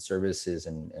products and services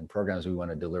and programs we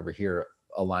want to deliver here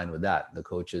align with that. The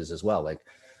coaches as well. Like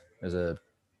there's a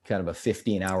kind of a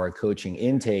 15-hour coaching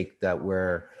intake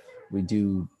where we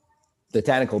do the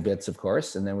technical bits, of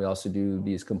course, and then we also do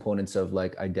these components of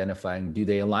like identifying, do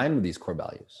they align with these core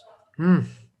values? I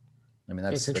mean,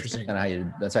 that's interesting.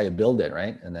 That's how you build it,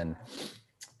 right? And then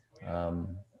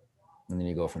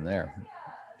you go from there.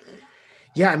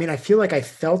 Yeah, I mean, I feel like I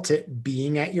felt it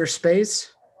being at your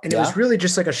space, and it was really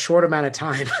just like a short amount of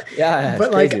time. Yeah,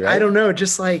 but like crazy, right? I don't know,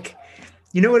 just like,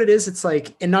 you know what it is? It's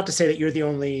like, and not to say that you're the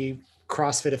only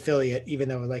CrossFit affiliate, even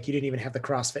though like you didn't even have the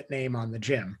CrossFit name on the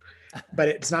gym. But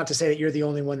it's not to say that you're the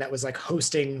only one that was like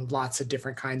hosting lots of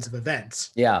different kinds of events.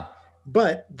 Yeah.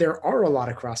 But there are a lot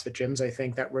of CrossFit gyms, I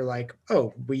think, that were like,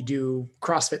 oh, we do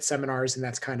CrossFit seminars, and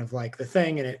that's kind of like the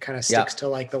thing. And it kind of sticks to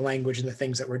like the language and the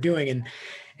things that we're doing.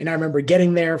 And I remember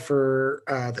getting there for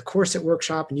the Corset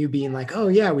workshop, and you being like, oh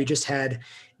yeah, we just had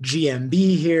GMB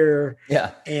here.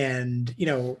 Yeah. And,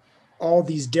 all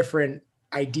these different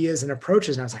ideas and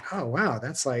approaches. And I was like, oh, wow,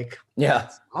 that's like,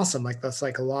 that's awesome. Like, that's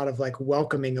like a lot of like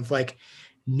welcoming of like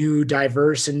new,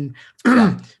 diverse, and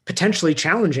potentially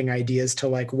challenging ideas to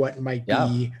like what might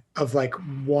be of like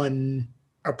one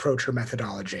approach or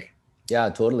methodology. Yeah,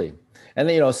 totally. And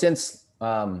then, since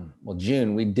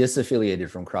June, we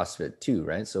disaffiliated from CrossFit too,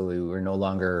 right? So we were no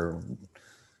longer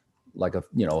like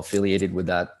affiliated with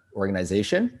that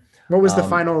organization. What was the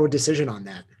final decision on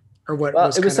that? Or what? Well,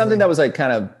 it was something that was like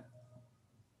kind of,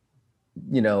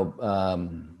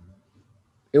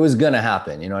 it was going to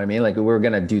happen. You know what I mean? Like we were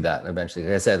going to do that eventually.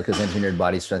 Like I said, because engineered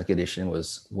body strength conditioning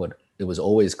was what it was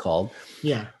always called.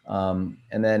 Yeah. And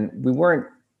then we weren't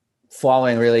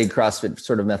following really CrossFit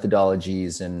sort of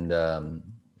methodologies, and,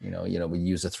 we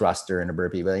use a thruster and a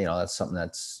burpee, but that's something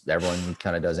that's everyone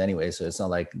kind of does anyway. So it's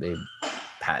not like they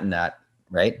patent that.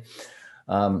 Right.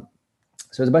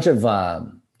 So there's a bunch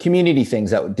of community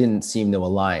things that didn't seem to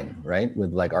align, right,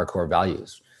 with like our core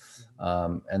values.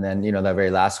 And then, that very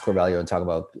last core value, and talk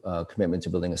about commitment to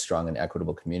building a strong and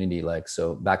equitable community. Like,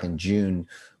 so back in June,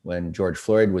 when George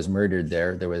Floyd was murdered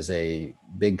there was a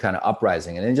big kind of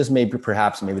uprising, and it just maybe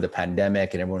the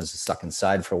pandemic and everyone was stuck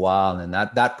inside for a while. And then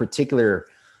that particular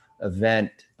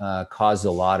event caused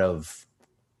a lot of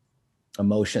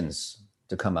emotions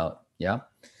to come out. Yeah.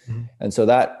 Mm-hmm. And so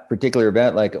that particular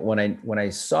event, like when I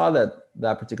saw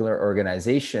that particular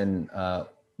organization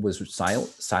was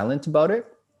silent about it,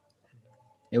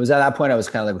 it was at that point I was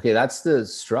kind of like, okay, that's the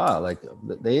straw. Like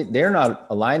they're not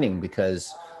aligning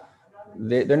because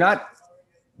they're not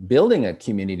building a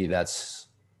community that's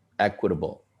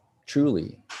equitable,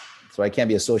 truly. So I can't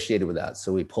be associated with that.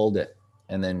 So we pulled it.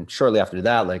 And then shortly after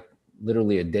that, like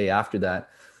literally a day after that,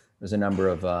 there's a number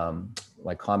of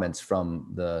like comments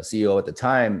from the CEO at the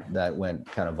time that went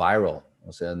kind of viral.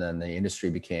 So, and then the industry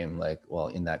became like, well,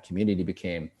 in that community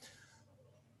became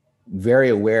very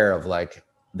aware of like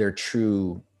their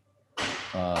true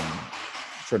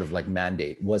sort of like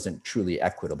mandate wasn't truly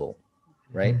equitable,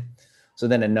 right? Mm-hmm. So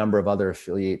then a number of other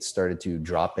affiliates started to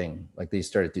dropping, like they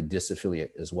started to disaffiliate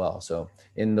as well. So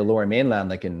in the Lower Mainland,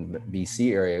 like in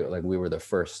BC area, like we were the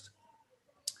first.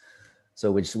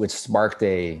 So which sparked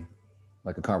a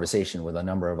conversation with a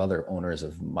number of other owners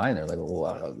of mine. They're like,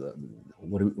 well,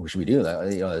 what should we do?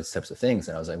 Like, those types of things.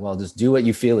 And I was like, well, just do what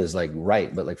you feel is like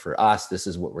right. But like for us, this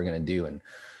is what we're going to do. And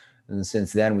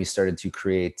since then we started to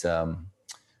create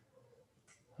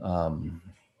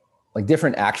like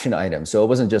different action items. So it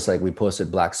wasn't just like we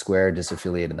posted black square,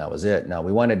 disaffiliate, and that was it. Now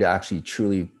we wanted to actually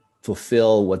truly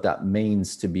fulfill what that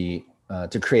means to be,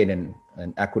 to create an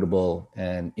equitable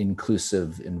and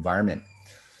inclusive environment.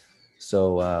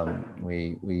 So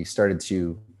we started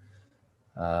to,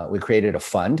 we created a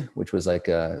fund, which was like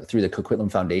through the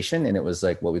Coquitlam Foundation. And it was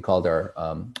like what we called our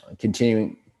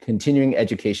continuing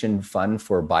education fund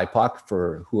for BIPOC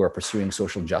for who are pursuing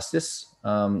social justice,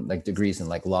 like degrees in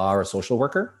like law or social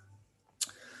worker.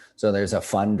 So there's a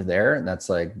fund there that's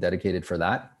like dedicated for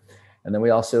that. And then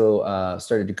we also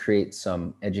started to create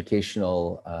some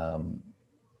educational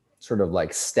sort of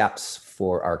like steps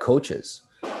for our coaches,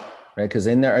 right? Because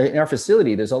in our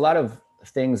facility, there's a lot of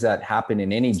things that happen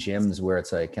in any gyms where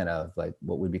it's like kind of like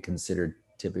what would be considered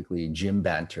typically gym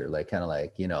banter, like kind of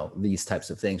like, these types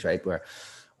of things, right? Where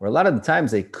a lot of the times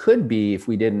they could be, if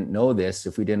we didn't know this,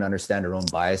 if we didn't understand our own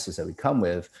biases that we come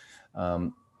with,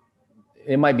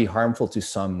 it might be harmful to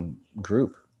some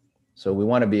group. So we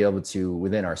want to be able to,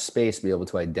 within our space, be able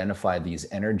to identify these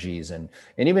energies. And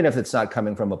even if it's not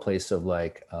coming from a place of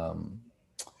like,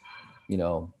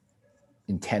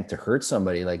 intent to hurt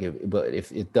somebody, but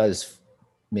if it does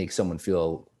make someone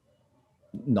feel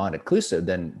non-inclusive,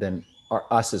 then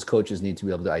us as coaches need to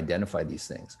be able to identify these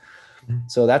things. Mm-hmm.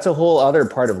 So that's a whole other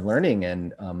part of learning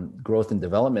and growth and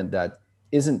development that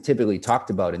isn't typically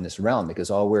talked about in this realm, because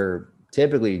all we're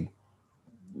typically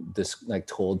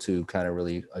told to kind of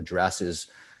really address is,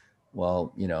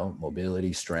 well,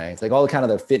 mobility, strength, like all the kind of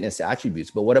the fitness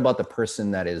attributes. But what about the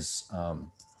person that is,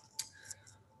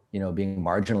 being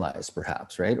marginalized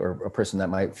perhaps, right? Or a person that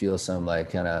might feel some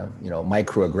like kind of,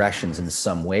 microaggressions in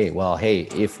some way. Well, hey,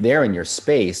 if they're in your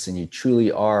space and you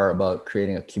truly are about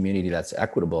creating a community that's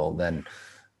equitable, then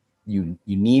you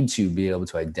need to be able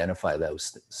to identify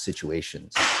those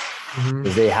situations,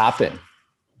 because they happen.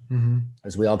 Mm-hmm.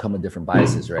 As we all come with different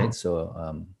biases, right?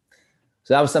 So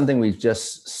that was something we've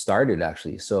just started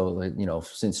actually. So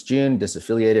since June,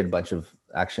 disaffiliated, a bunch of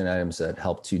action items that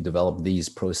helped to develop these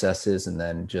processes. And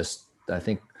then just, I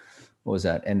think, what was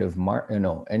that? End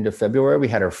of February, we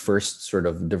had our first sort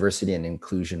of diversity and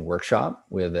inclusion workshop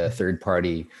with a third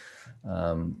party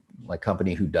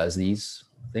company who does these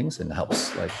things and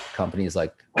helps like companies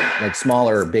like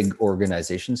smaller, big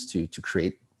organizations to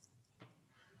create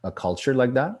a culture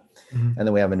like that. Mm-hmm. And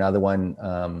then we have another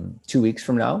one 2 weeks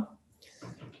from now.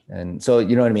 And so,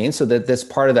 you know what I mean? So that's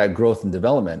part of that growth and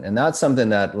development. And that's something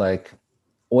that like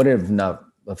would have not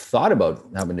have thought about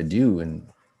having to do in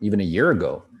even a year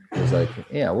ago. It was like,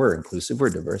 yeah, we're inclusive, we're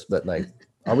diverse, but like,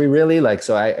 are we really? Like,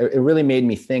 so it really made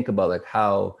me think about like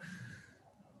how,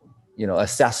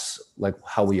 assess like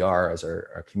how we are as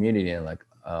our community, and like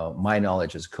my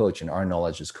knowledge as a coach and our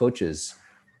knowledge as coaches.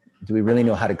 Do we really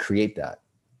know how to create that?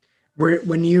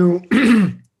 When you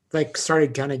like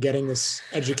started kind of getting this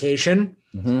education,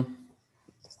 mm-hmm.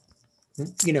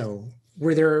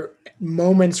 Were there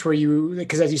moments where you,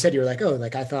 because as you said, you were like, oh,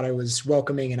 like I thought I was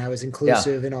welcoming and I was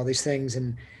inclusive and all these things.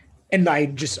 And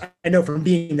I know from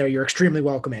being there, you're extremely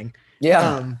welcoming.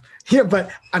 Yeah.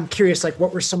 But I'm curious, like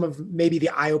what were some of maybe the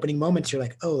eye-opening moments? You're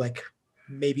like, oh, like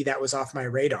maybe that was off my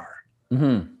radar?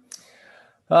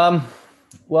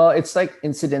 Well, it's like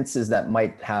incidences that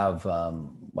might have,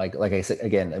 like I said,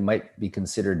 again, it might be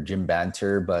considered gym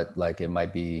banter, but like, it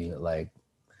might be like,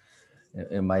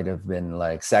 it might have been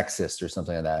like sexist or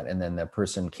something like that. And then the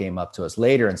person came up to us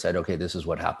later and said, okay, this is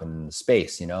what happened in the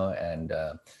space, and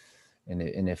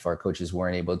if our coaches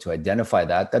weren't able to identify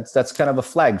that, that's kind of a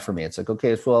flag for me. It's like,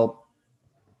 okay, well,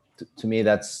 to me,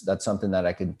 that's something that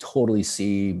I could totally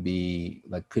see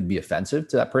could be offensive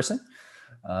to that person.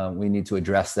 We need to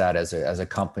address that as a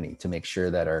company to make sure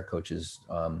that our coaches,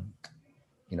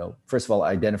 first of all,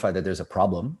 identify that there's a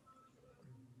problem,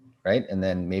 right? And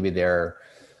then maybe they're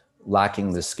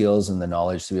lacking the skills and the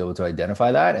knowledge to be able to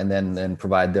identify that, and then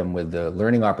provide them with the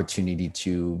learning opportunity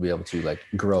to be able to like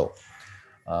grow.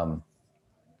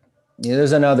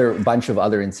 There's another bunch of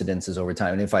other incidences over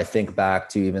time. And if I think back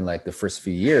to even like the first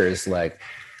few years, like,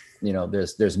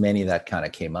 there's many that kind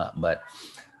of came up, but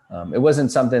it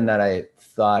wasn't something that I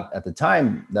thought at the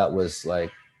time that was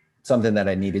like something that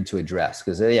I needed to address,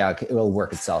 because it will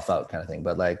work itself out kind of thing.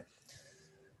 But like,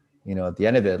 at the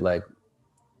end of it, like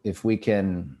if we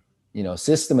can,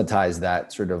 systematize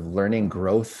that sort of learning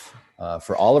growth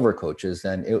for all of our coaches,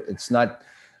 then it's not,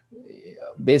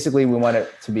 basically we want it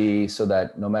to be so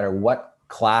that no matter what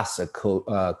class a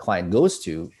client goes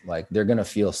to, like they're going to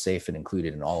feel safe and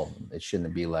included in all of them. It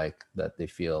shouldn't be like that they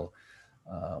feel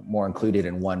more included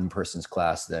in one person's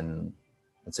class than,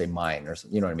 let's say, mine, or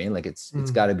you know what I mean? Like it's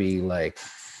got to be like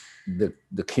the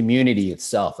community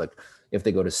itself. Like if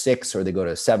they go to 6 or they go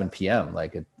to 7 p.m.,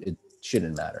 like it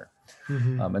shouldn't matter.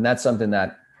 And that's something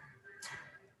that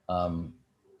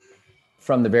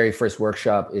from the very first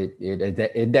workshop,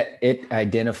 it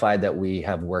identified that we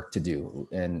have work to do,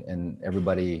 and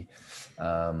everybody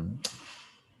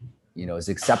is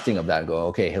accepting of that and go,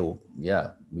 okay,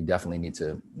 we definitely need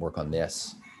to work on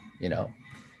this,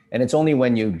 and it's only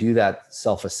when you do that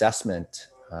self-assessment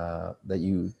that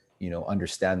you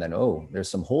understand that, oh, there's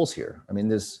some holes here. I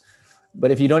mean, but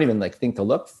if you don't even like think to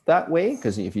look that way,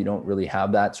 because if you don't really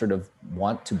have that sort of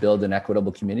want to build an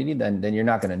equitable community, then you're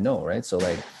not going to know. Right. So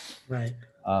like, right.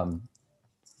 I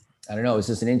don't know. It's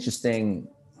just an interesting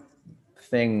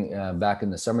thing back in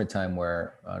the summertime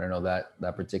where, I don't know,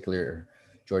 that particular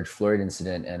George Floyd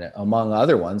incident, and among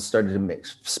other ones, started to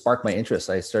spark my interest.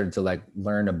 I started to like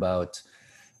learn about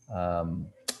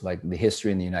like the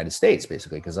history in the United States,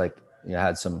 basically, because like I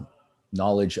had some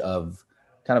knowledge of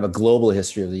kind of a global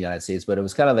history of the United States, but it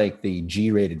was kind of like the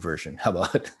G-rated version. How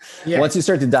about once you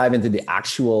start to dive into the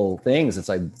actual things, it's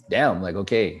like, damn, like,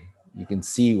 okay, you can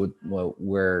see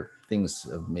where things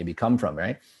have maybe come from,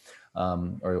 right?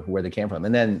 Or where they came from.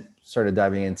 And then started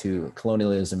diving into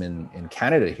colonialism in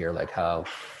Canada here, like how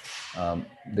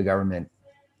the government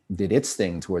did its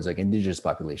thing towards like Indigenous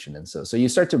population. And so you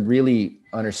start to really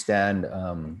understand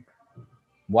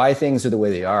why things are the way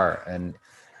they are.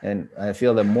 And I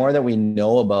feel the more that we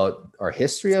know about our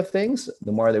history of things,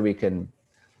 the more that we can,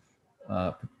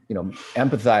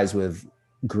 empathize with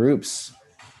groups,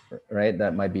 right,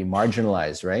 that might be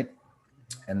marginalized, right?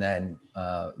 And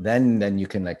then you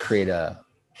can like create a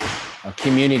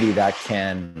community that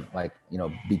can like,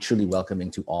 be truly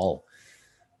welcoming to all,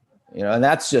 and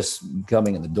that's just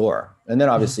coming in the door. And then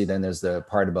obviously then there's the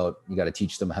part about, you got to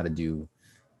teach them how to do,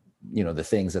 the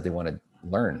things that they want to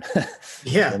learn.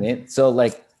 Yeah. I mean, so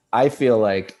like, I feel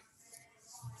like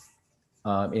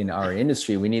in our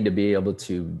industry, we need to be able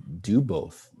to do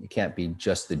both. You can't be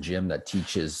just the gym that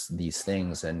teaches these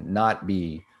things and not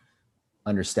be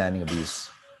understanding of these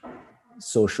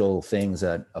social things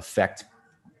that affect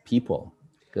people.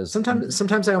 Because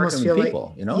sometimes I almost feel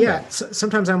people, like,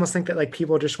 sometimes I almost think that like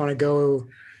people just want to go,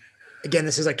 again,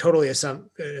 this is like totally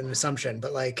an assumption,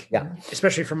 but like,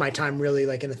 especially from my time really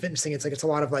like in the fitness thing, it's like, it's a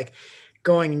lot of like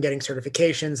going and getting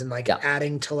certifications and like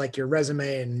adding to like your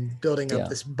resume and building up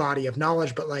this body of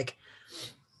knowledge. But like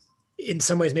in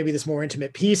some ways, maybe this more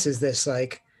intimate piece is this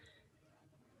like,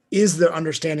 is the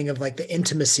understanding of like the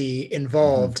intimacy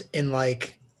involved in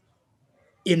like,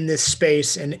 in this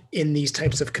space and in these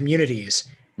types of communities.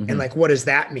 And like, what does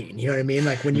that mean? You know what I mean?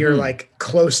 Like when you're like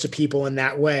close to people in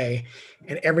that way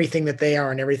and everything that they are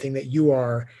and everything that you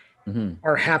are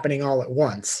happening all at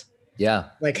once. Yeah.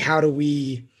 Like, how do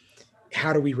we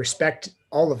respect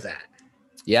all of that?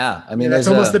 Yeah. I mean, that's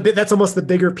almost the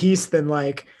bigger piece than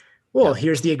like, well,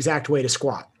 here's the exact way to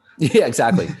squat. Yeah,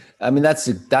 exactly. I mean, that's,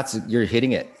 you're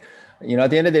hitting it.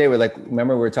 At the end of the day, we're like,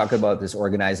 remember we were talking about this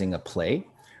organizing a play,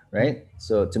 right?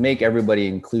 So to make everybody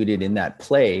included in that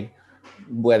play,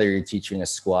 whether you're teaching a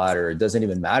squat or it doesn't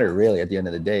even matter really at the end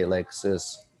of the day, like,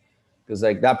 because because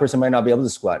like that person might not be able to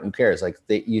squat. Who cares? Like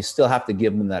you still have to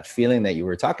give them that feeling that you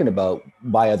were talking about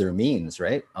by other means,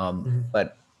 right?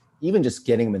 But even just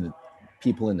getting them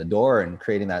people in the door and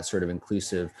creating that sort of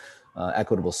inclusive,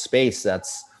 equitable space,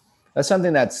 that's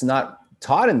something that's not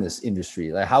taught in this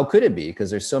industry. Like, how could it be? Because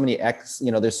there's so many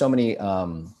there's so many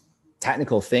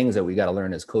technical things that we got to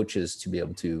learn as coaches to be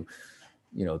able to,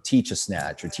 teach a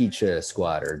snatch or teach a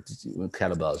squat or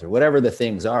kettlebells or whatever the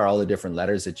things are, all the different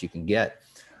letters that you can get.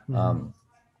 I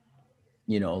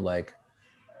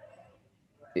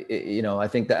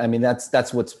think that,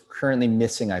 that's what's currently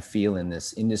missing, I feel, in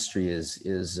this industry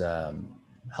is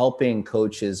helping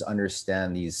coaches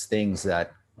understand these things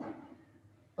that,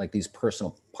 like, these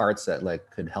personal parts that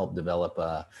like could help develop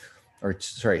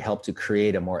help to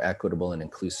create a more equitable and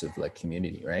inclusive like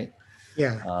community, right?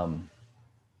 Yeah.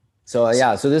 So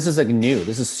this is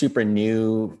this is super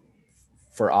new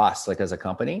for us, like as a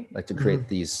company, like to create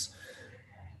these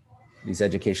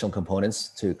educational components,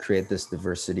 to create this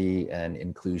diversity and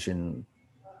inclusion,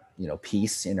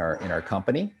 piece in our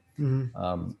company.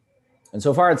 And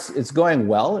so far it's going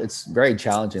well. It's very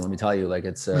challenging, let me tell you, like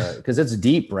it's because it's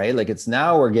deep, right? Like it's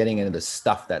now we're getting into the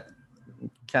stuff that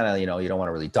kind of, you don't want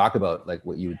to really talk about, like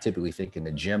what you would typically think in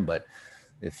the gym. But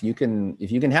if you can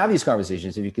have these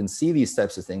conversations, if you can see these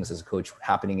types of things as a coach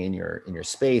happening in your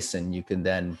space, and you can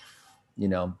then,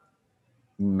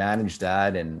 manage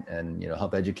that and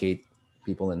help educate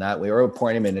people in that way, or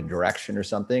point them in a direction or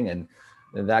something, and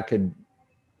that can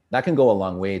go a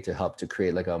long way to help to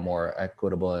create like a more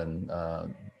equitable and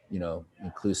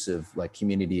inclusive like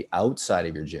community outside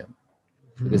of your gym.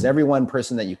 Because every one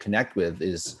person that you connect with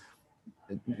is,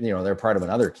 they're part of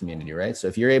another community, right? So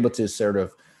if you're able to sort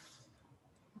of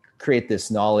create this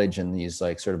knowledge and these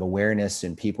like sort of awareness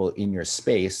in people in your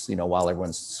space, while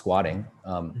everyone's squatting,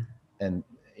 and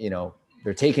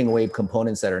they're taking away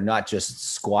components that are not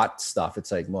just squat stuff.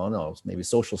 It's like, well, no, maybe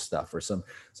social stuff or some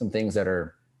things that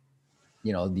are,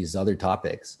 these other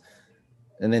topics,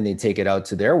 and then they take it out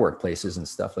to their workplaces and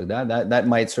stuff like that. That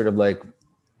might sort of like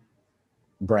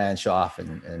branch off,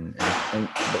 and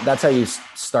that's how you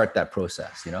start that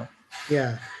process,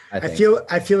 Yeah. I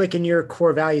feel like in your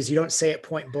core values, you don't say it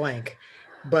point blank,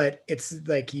 but it's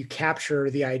like you capture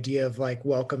the idea of like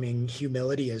welcoming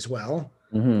humility as well.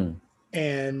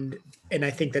 And I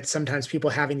think that sometimes people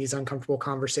having these uncomfortable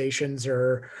conversations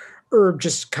or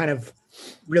just kind of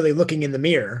really looking in the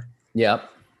mirror. Yeah.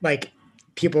 Like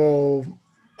people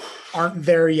aren't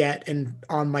there yet and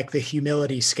on like the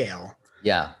humility scale.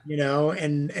 Yeah.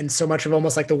 And so much of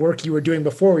almost like the work you were doing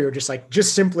before, we were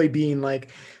just simply being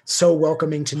like so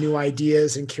welcoming to new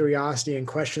ideas and curiosity and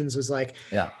questions was like,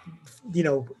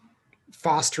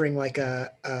 fostering like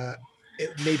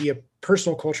maybe a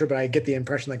personal culture, but I get the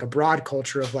impression like a broad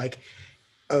culture of like,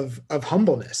 of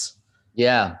humbleness.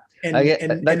 Yeah. And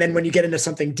then when you get into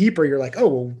something deeper, you're like, oh,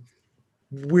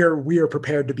 well, we are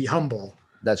prepared to be humble.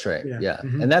 That's right. Yeah.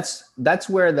 And that's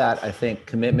where that, I think,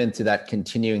 commitment to that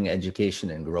continuing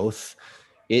education and growth,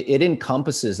 it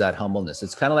encompasses that humbleness.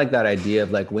 It's kind of like that idea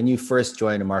of like when you first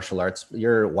join a martial arts,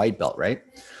 you're a white belt, right?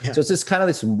 Yeah. So it's this kind of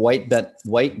this white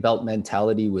belt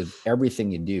mentality with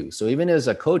everything you do. So even as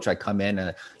a coach, I come in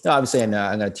and obviously I'm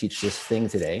going to teach this thing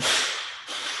today,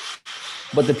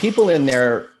 but the people in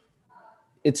there,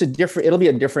 it'll be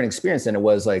a different experience than it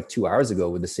was like 2 hours ago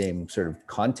with the same sort of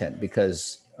content,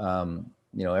 because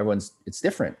it's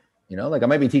different, like I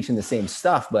might be teaching the same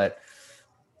stuff, but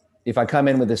if I come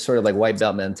in with this sort of like white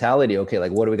belt mentality, okay,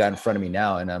 like what do we got in front of me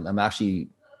now? And I'm actually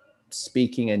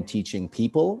speaking and teaching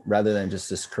people rather than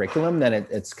just this curriculum, then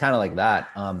it's kind of like that.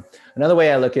 Another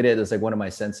way I look at it is like one of my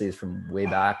senseis from way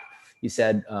back, he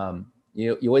said,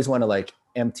 you always want to like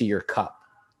empty your cup.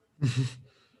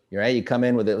 You're right. You come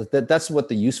in with it. That's what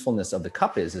the usefulness of the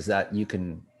cup is that you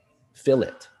can fill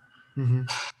it.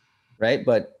 Right.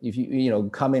 But if you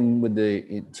come in with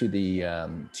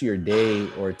to your day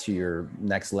or to your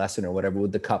next lesson or whatever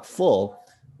with the cup full,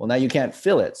 well, now you can't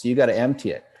fill it. So you got to empty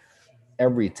it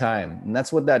every time. And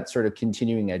that's what that sort of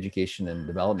continuing education and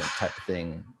development type of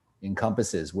thing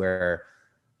encompasses, where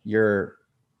you're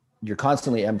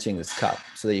constantly emptying this cup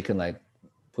so that you can like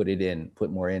put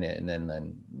more in it. And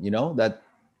then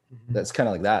that's kind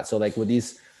of like that. So like with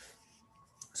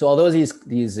although these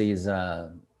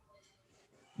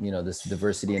this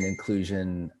diversity and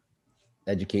inclusion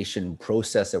education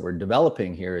process that we're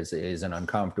developing here is an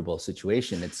uncomfortable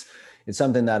situation. It's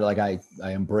something that like I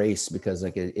embrace, because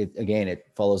like it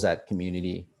follows that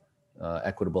community,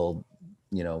 equitable,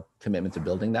 commitment to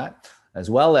building that. as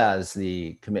well as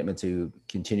the commitment to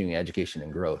continuing education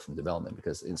and growth and development,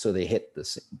 because and so they hit the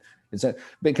same.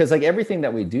 Because like everything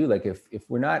that we do, like if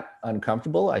we're not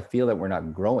uncomfortable, I feel that we're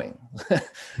not growing. You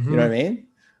know what I mean?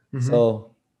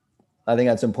 So I think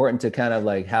that's important to kind of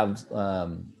like have,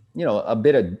 a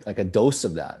bit of like a dose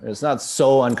of that. It's not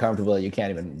so uncomfortable that you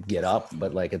can't even get up,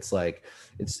 but like, it's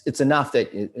enough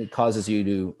that it causes you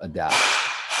to adapt.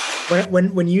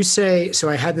 When you say, so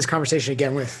I had this conversation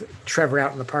again with Trevor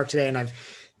out in the park today, and I've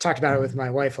talked about it with my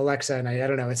wife, Alexa, and I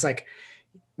don't know, it's like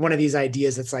one of these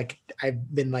ideas that's like,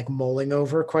 I've been like mulling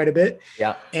over quite a bit.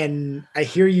 Yeah. And I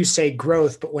hear you say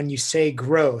growth, but when you say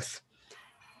growth,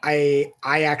 I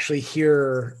actually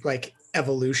hear like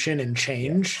evolution and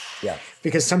change. Yeah.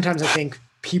 Because sometimes I think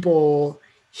people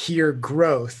hear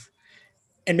growth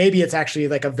and maybe it's actually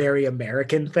like a very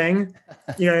American thing.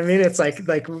 You know what I mean? It's like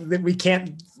we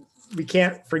can't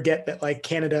forget that like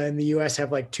Canada and the US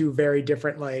have like two very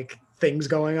different like things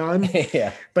going on.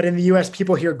 Yeah. But in the US,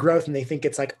 people hear growth and they think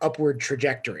it's like upward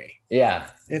trajectory. Yeah.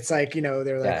 It's like,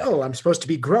 they're like, oh, I'm supposed to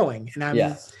be growing.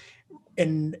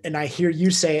 And and I hear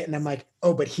you say it and I'm like,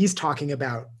 oh, but he's talking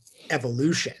about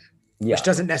evolution, which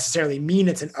doesn't necessarily mean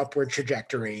it's an upward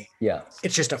trajectory. Yeah.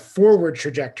 It's just a forward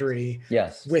trajectory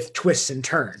with twists and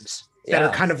turns that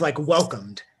are kind of like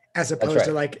welcomed, as opposed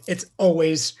to like, it's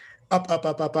always up,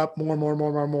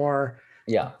 more.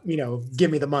 Yeah.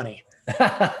 Give me the money.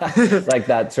 Like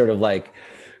that sort of like,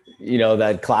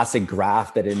 that classic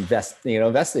graph that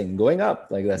investing going up,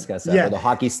 like that's kind of stuff, or the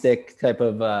hockey stick type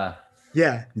of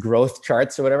growth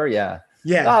charts or whatever. Yeah.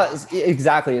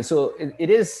 Exactly. So it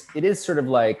is sort of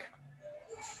like,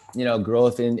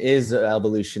 growth is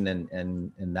evolution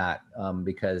and that,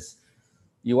 because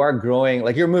you are growing,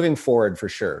 like you're moving forward for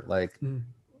sure. Like, you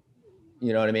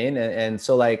know what I mean? And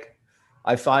so like,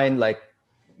 I find like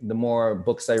the more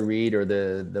books I read or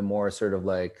the more sort of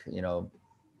like,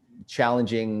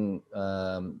 challenging,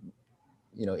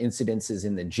 incidences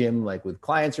in the gym, like with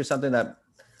clients or something that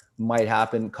might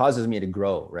happen, causes me to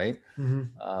grow. Right.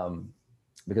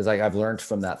 Because like I've learned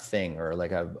from that thing, or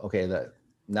like that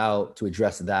now to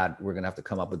address that, we're going to have to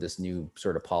come up with this new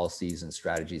sort of policies and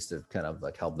strategies to kind of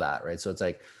like help that. Right. So it's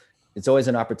like, it's always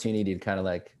an opportunity to kind of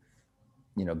like,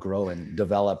 grow and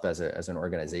develop as an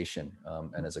organization,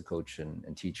 and as a coach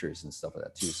and teachers and stuff like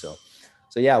that too. So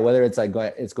yeah, whether it's like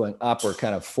going up or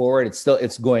kind of forward,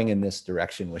 it's going in this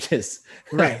direction, which is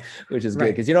right, which is good,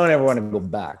 because you don't ever want to go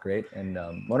back. Right. And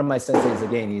one of my senseis,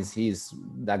 again, he's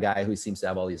that guy who seems to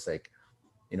have all these like,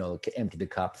 empty the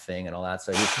cup thing and all that.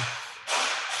 So he's,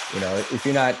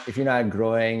 if you're not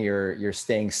growing, you're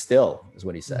staying still, is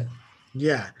what he said.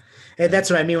 Yeah. And that's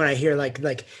what I mean when I hear like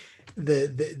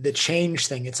the change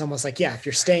thing. It's almost like, if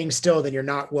you're staying still, then you're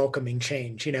not welcoming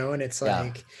change, and it's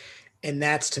like, and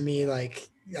that's to me, like,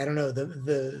 I don't know,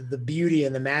 the beauty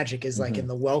and the magic is like in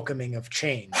the welcoming of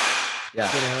change,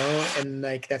 and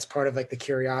like, that's part of like the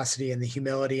curiosity and the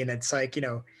humility. And it's like, I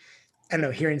don't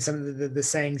know, hearing some of the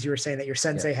sayings you were saying that your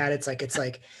sensei had, it's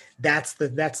like, that's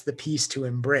the piece to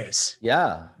embrace.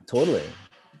 Yeah, totally.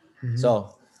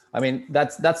 So, I mean,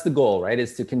 that's the goal, right?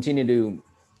 Is to continue to,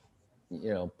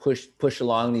 push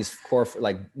along these core,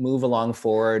 like move along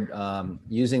forward,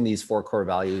 using these 4 core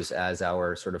values as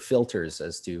our sort of filters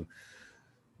as to,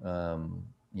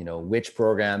 which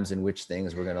programs and which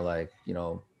things we're going to like,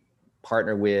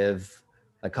 partner with,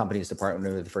 like companies to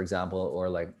partner with, for example, or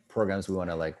like programs we want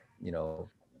to like,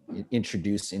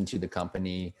 introduce into the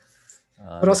company.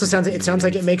 But also sounds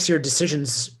like it makes your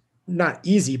decisions not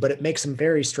easy, but it makes them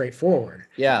very straightforward.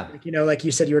 Yeah. Like, like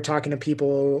you said, you were talking to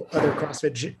people, other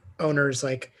CrossFit owners,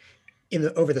 like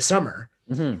over the summer,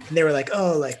 and they were like,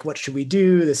 oh, like, what should we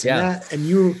do? This and that. And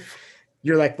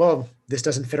you're like, well, this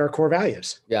doesn't fit our core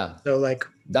values. Yeah. So like,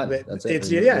 done. That's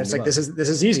it. It's like, this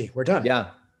is easy. We're done. Yeah.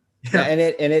 And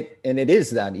it is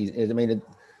that easy. I mean,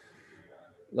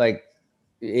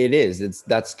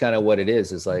 that's kind of what it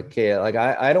is. It's like, okay, like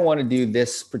I don't want to do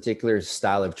this particular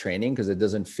style of training because it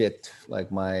doesn't fit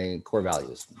like my core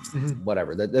values,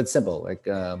 whatever. That's simple. Like,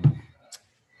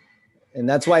 and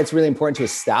that's why it's really important to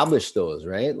establish those,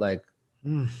 right? Like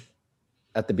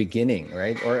at the beginning,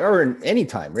 right? Or any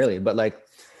time really, but like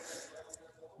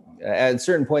at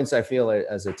certain points, I feel like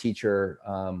as a teacher,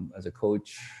 as a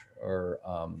coach, or,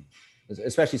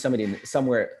 especially somebody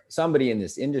in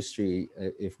this industry,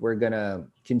 if we're going to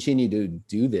continue to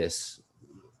do this,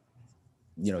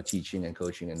 teaching and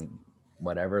coaching and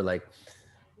whatever, like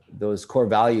those core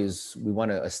values, we want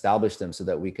to establish them so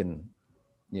that we can,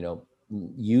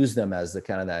 use them as the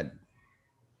kind of that,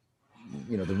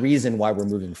 the reason why we're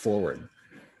moving forward.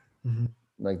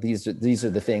 Like these are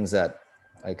the things that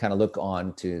I kind of look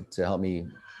on to help me,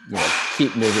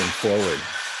 keep moving forward,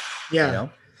 Yeah.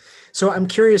 So I'm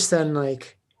curious then,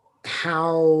 like,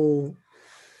 how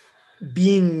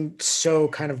being so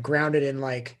kind of grounded in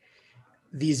like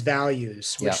these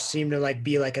values, Yeah. which seem to like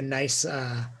be like a nice,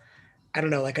 I don't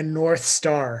know, like a North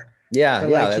Star Yeah. for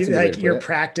Yeah. like That's you, a good way to like put your it.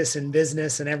 practice and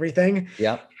business and everything.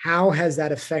 Yeah. How has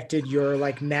that affected your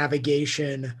like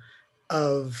navigation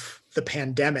of the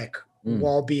pandemic Mm,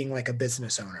 while being like a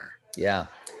business owner? yeah.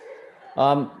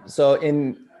 So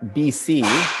in BC,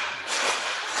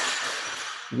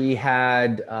 we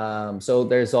had, so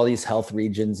there's all these health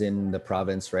regions in the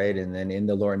province, right? And then in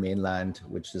the Lower Mainland,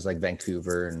 which is like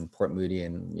Vancouver and Port Moody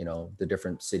and, the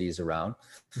different cities around,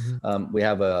 Mm-hmm. we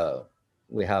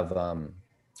have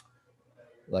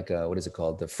like what is it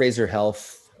called? The Fraser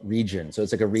Health region. So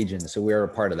it's like a region. So we're a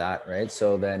part of that, right?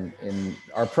 So then in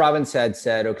our province had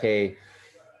said, okay,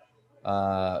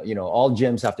 all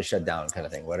gyms have to shut down kind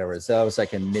of thing, whatever. So that was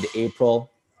like in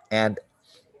mid-April. And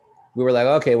we were like,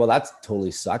 okay, well, that's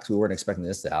totally sucks. We weren't expecting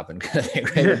this to happen kind of thing,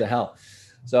 right? What the hell?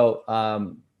 So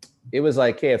it was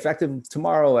like, hey, effective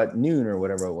tomorrow at noon or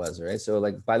whatever it was, right? So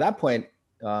like by that point,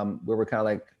 we were kind of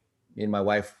like, me and my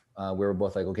wife, we were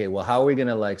both like, okay, well, how are we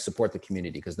gonna like support the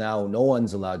community? Because now no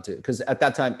one's allowed to, because at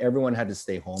that time everyone had to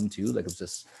stay home too. Like it was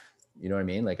just, you know what I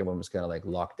mean? Like everyone was kind of like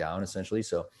locked down essentially.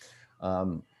 So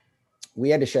we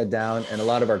had to shut down and a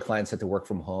lot of our clients had to work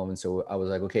from home. And so I was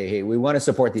like, okay, hey, we want to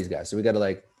support these guys. So we got to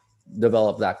like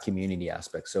develop that community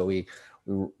aspect. So we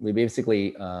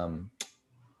basically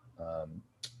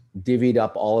divvied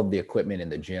up all of the equipment in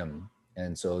the gym.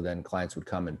 And so then clients would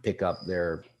come and pick up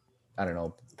their, I don't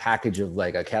know, package of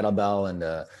like a kettlebell and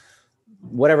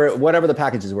whatever the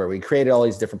packages were. We created all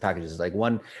these different packages, like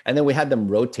one, and then we had them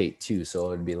rotate too.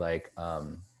 So it'd be like,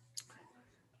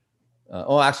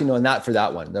 actually, no, not for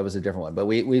that one. That was a different one. But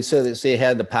we say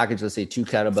had the package, let's say 2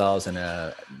 kettlebells and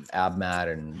a ab mat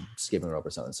and skipping rope or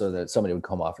something. So that somebody would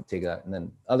come off and take that. And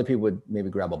then other people would maybe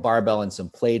grab a barbell and some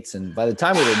plates. And by the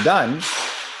time we were done,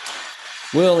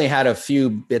 we only had a few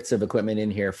bits of equipment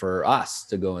in here for us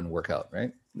to go and work out,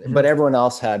 right? Mm-hmm. But everyone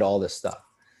else had all this stuff.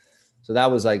 So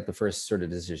that was like the first sort of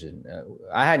decision.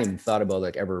 I hadn't even thought about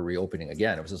like ever reopening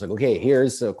again. It was just like, okay,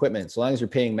 here's the equipment. So long as you're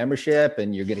paying membership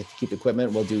and you're getting to keep the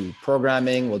equipment, we'll do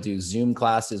programming, we'll do Zoom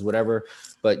classes, whatever,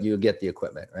 but you get the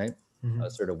equipment, right? Mm-hmm.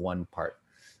 Sort of one part.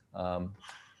 And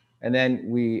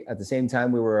then at the same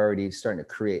time, we were already starting to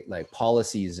create like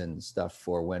policies and stuff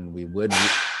for when we would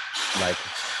like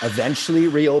eventually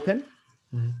reopen.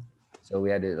 Mm-hmm. So we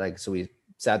had to we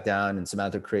sat down and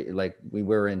Samantha we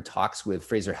were in talks with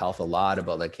Fraser Health a lot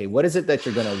about like, hey, what is it that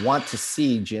you're going to want to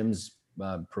see gyms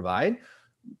provide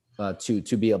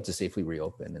to be able to safely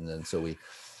reopen? And then so we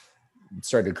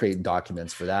started to create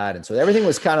documents for that. And so everything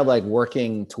was kind of like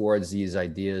working towards these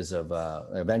ideas of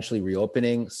eventually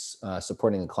reopening,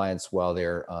 supporting the clients while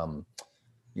they're,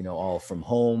 all from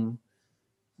home,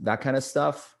 that kind of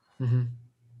stuff. Mm-hmm.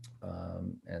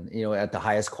 And, at the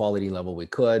highest quality level we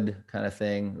could kind of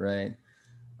thing, right?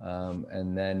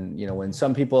 And then, when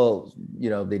some people,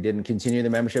 they didn't continue the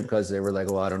membership because they were like,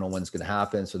 well, I don't know when's going to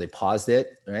happen. So they paused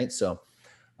it. Right. So,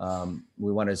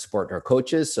 we wanted to support our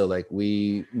coaches. So like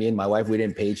me and my wife, we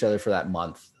didn't pay each other for that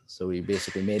month. So we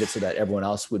basically made it so that everyone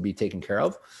else would be taken care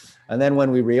of. And then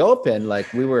when we reopened,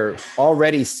 like we were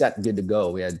already set, good to go.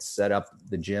 We had set up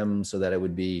the gym so that it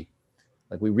would be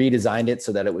like, we redesigned it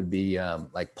so that it would be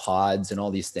like pods and all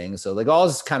these things. So like all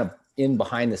this kind of in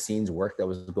behind the scenes work that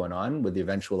was going on with the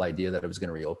eventual idea that it was going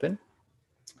to reopen.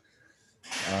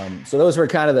 So those were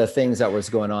kind of the things that was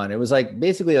going on. It was like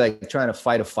basically like trying to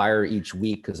fight a fire each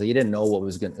week because you didn't know what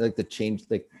was going to, like the change,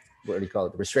 like what do you call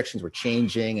it? The restrictions were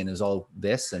changing and it was all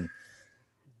this. And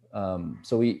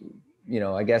so we,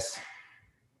 I guess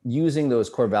using those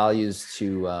core values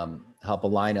to help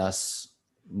align us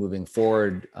moving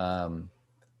forward,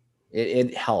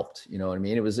 it helped, you know what I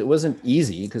mean? It wasn't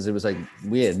easy because it was like,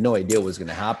 we had no idea what was going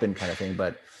to happen kind of thing.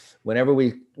 But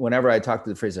whenever I talked to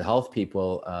the Fraser Health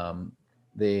people,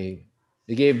 they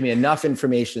gave me enough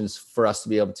information for us to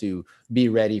be able to be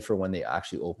ready for when they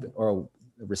actually open or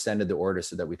rescinded the order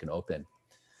so that we can open.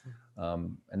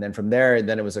 And then from there,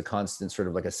 then it was a constant sort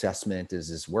of like assessment. Is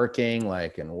this working?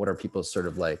 Like, and what are people's sort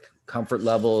of like comfort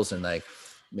levels and like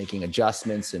making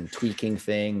adjustments and tweaking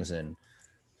things and,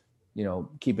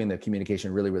 keeping the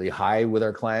communication really, really high with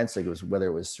our clients. Like whether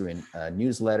it was through a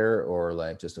newsletter or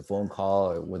like just a phone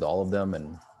call with all of them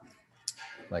and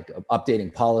like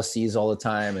updating policies all the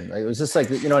time. And it was just like,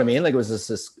 you know what I mean? Like it was just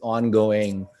this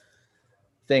ongoing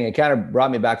thing. It kind of brought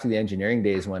me back to the engineering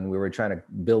days when we were trying to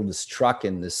build this truck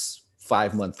in this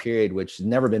 5-month period, which had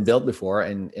never been built before.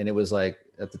 And it was like,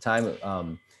 at the time,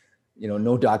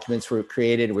 no documents were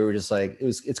created. We were just like,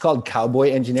 it's called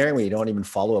cowboy engineering, where you don't even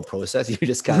follow a process. You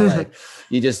just kind of like,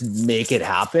 you just make it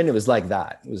happen. It was like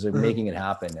that. It was like making it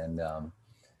happen. And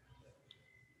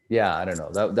yeah, I don't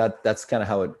know, that's kind of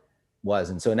how it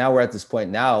was. And so now we're at this point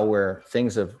now where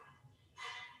things have,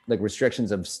 like,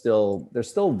 restrictions have they're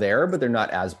still there, but they're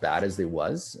not as bad as they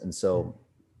was. And so,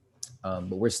 but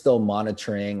we're still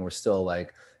monitoring, we're still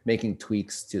like making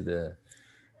tweaks to the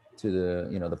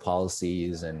the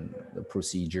policies and the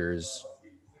procedures.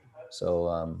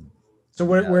 So so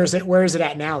where is it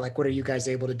at now? Like, what are you guys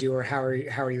able to do, or how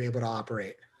are you able to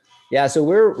operate? Yeah, so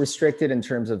we're restricted in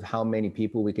terms of how many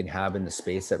people we can have in the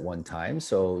space at one time.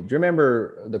 So do you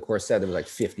remember the course said there was like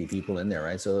 50 people in there,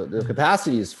 right? So the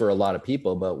capacity is for a lot of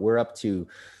people, but we're up to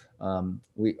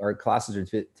our classes are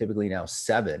typically now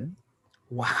 7.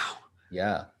 Wow.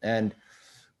 Yeah, and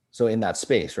so in that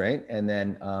space, right? And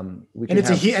then we can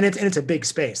it's a big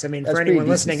space. I mean, for anyone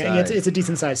listening, it's a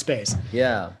decent sized space.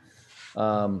 Yeah.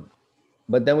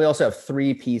 But then we also have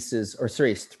 3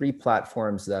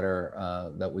 platforms that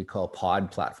are that we call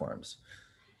pod platforms,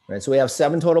 right? So we have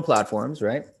 7 total platforms,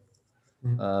 right?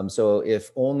 Mm-hmm. So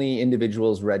if only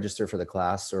individuals register for the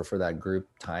class or for that group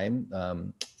time,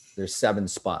 there's 7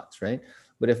 spots, right?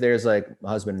 But if there's like a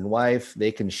husband and wife,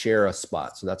 they can share a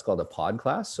spot. So that's called a pod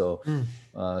class. So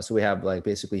so we have like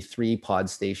basically 3 pod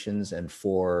stations and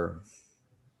 4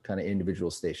 kind of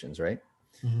individual stations, right?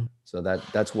 Mm-hmm. So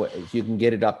that's what you can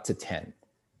get it up to 10.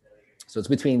 So it's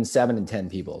between 7 and 10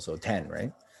 people. So 10,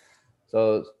 right?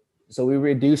 So we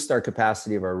reduced our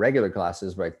capacity of our regular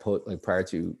classes by prior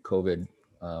to COVID,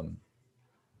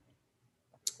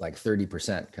 like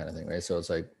 30% kind of thing, right? So it's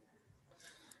like,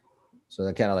 so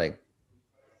that kind of like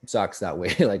sucks that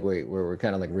way. Like we're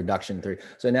kind of like reduction 3.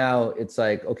 So now it's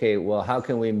like, okay, well, how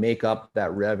can we make up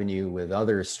that revenue with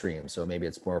other streams? So maybe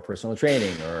it's more personal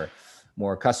training or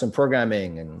more custom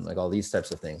programming and like all these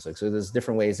types of things. Like, so there's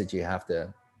different ways that you have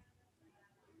to,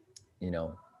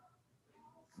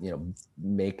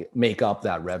 make up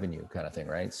that revenue kind of thing,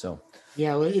 right? So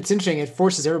yeah, well, it's interesting. It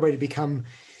forces everybody to become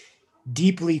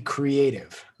deeply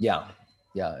creative. Yeah.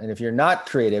 And if you're not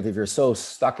creative, if you're so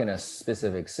stuck in a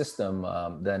specific system,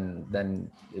 then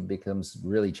it becomes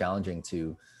really challenging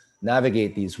to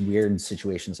navigate these weird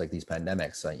situations like these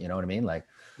pandemics. You know what I mean? Like,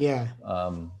 yeah.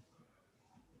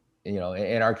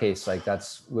 In our case, like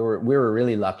we were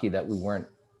really lucky that we weren't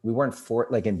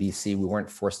like in BC, we weren't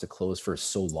forced to close for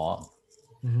so long.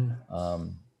 Mm-hmm.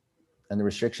 And the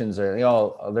restrictions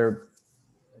are,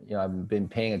 I've been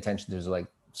paying attention. There's like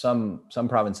some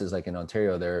provinces like in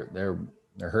Ontario, they're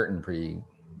hurting pretty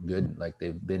good. Like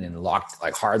they've been in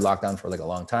hard lockdown for like a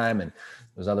long time. And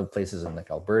there's other places in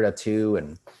like Alberta too.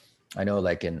 And I know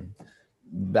like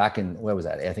back in, what was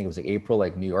that? I think it was like April,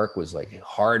 like New York was like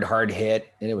hard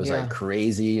hit. And it was like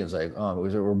crazy. It was like,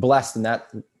 we're blessed in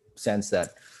that sense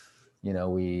that,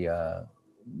 we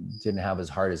didn't have as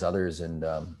hard as others. And,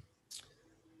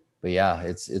 but yeah,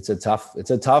 it's a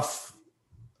tough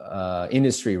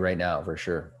industry right now for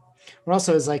sure. But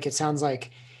also is like, it sounds like,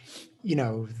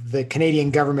 the Canadian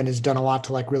government has done a lot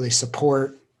to like really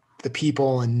support the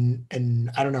people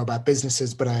and I don't know about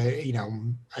businesses, but I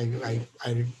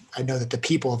know that the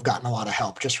people have gotten a lot of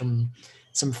help just from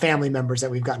some family members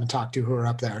that we've gotten to talk to who are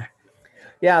up there.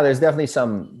 Yeah, there's definitely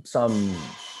some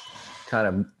kind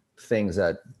of things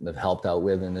that have helped out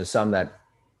with, and there's some that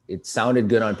it sounded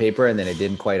good on paper and then it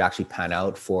didn't quite actually pan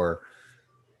out for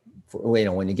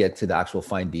when you get to the actual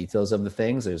fine details of the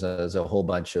things. There's a whole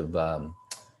bunch of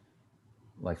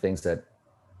like things that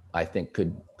I think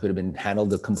could have been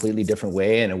handled a completely different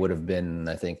way, and it would have been,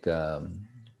 I think,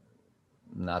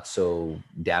 not so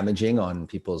damaging on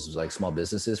people's like small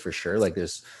businesses for sure. Like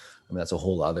that's a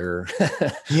whole other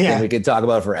thing we could talk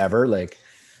about forever. Like,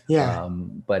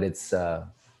 but it's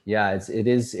it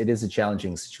is a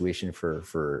challenging situation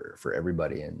for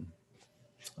everybody, and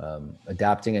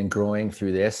adapting and growing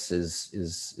through this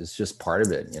is just part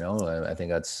of it. I think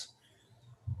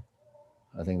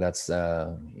that's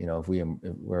if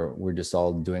we're just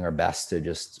all doing our best to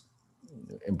just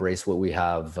embrace what we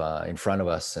have in front of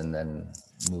us and then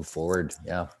move forward.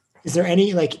 Yeah. Is there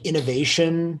any like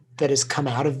innovation that has come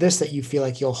out of this that you feel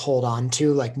like you'll hold on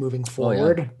to like moving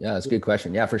forward? Oh, yeah, that's a good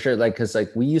question. Yeah, for sure. Like, cause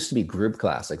like we used to be group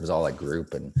class, like it was all like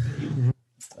group and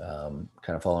kind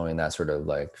of following that sort of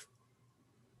like,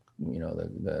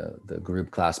 the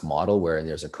group class model where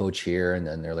there's a coach here and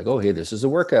then they're like, oh, hey, this is a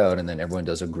workout. And then everyone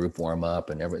does a group warm up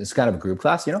and it's kind of a group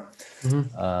class,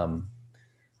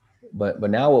 But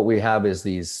now what we have is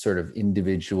these sort of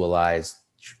individualized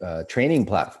training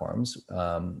platforms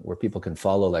where people can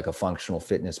follow like a functional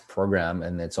fitness program,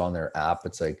 and it's on their app.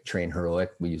 It's like Train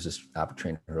Heroic. We use this app,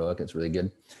 Train Heroic. It's really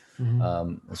good.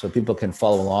 So people can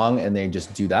follow along and they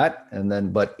just do that. And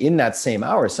then, but in that same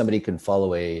hour, somebody can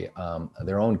follow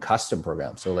their own custom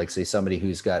program. So like say somebody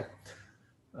who's got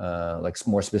like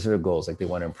more specific goals, like they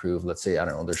want to improve, let's say, I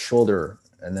don't know, their shoulder.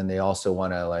 And then they also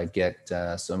want to like get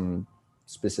some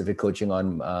specific coaching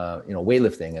on,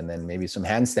 weightlifting, and then maybe some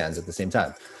handstands at the same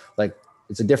time. Like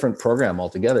it's a different program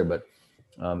altogether, but,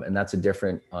 and that's a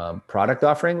different product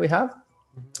offering we have.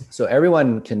 So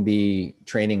everyone can be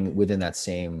training within that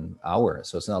same hour.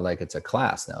 So it's not like it's a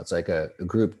class now. It's like a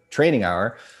group training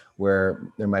hour where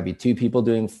there might be 2 people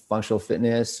doing functional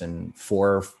fitness and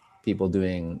 4 people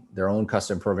doing their own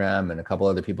custom program and a couple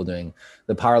other people doing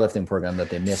the powerlifting program that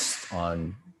they missed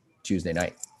on Tuesday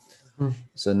night.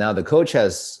 So now the coach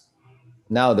that's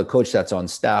on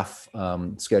staff,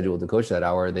 scheduled to coach that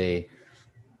hour, they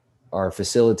are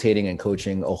facilitating and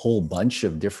coaching a whole bunch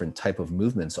of different type of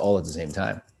movements all at the same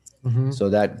time. So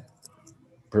that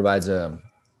provides a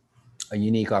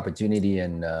unique opportunity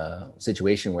and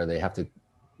situation where they have to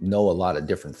know a lot of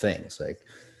different things. Like,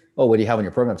 oh, what do you have in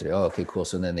your program today? Oh, okay, cool.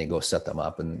 So then they go set them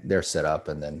up and they're set up.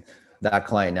 And then that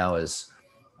client now is,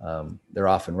 they're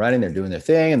off and running, they're doing their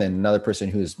thing. And then another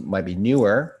person might be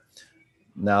newer.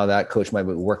 Now that coach might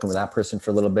be working with that person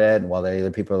for a little bit, and while the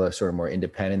other people are sort of more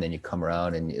independent, then you come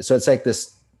around, and so it's like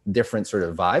this different sort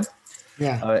of vibe.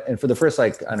 Yeah. And for the first,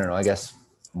 like, I don't know, I guess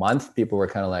month, people were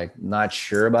kind of like not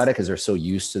sure about it because they're so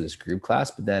used to this group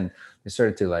class. But then they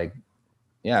started to like,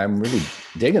 yeah, I'm really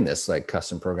digging this like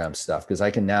custom program stuff, because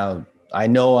I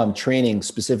know I'm training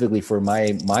specifically for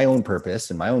my own purpose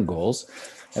and my own goals,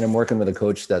 and I'm working with a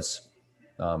coach that's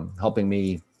helping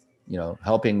me,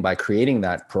 helping by creating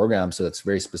that program so that's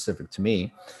very specific to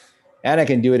me. And I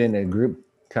can do it in a group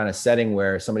kind of setting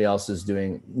where somebody else is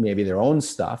doing maybe their own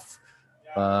stuff,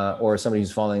 or somebody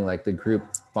who's following like the group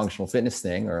functional fitness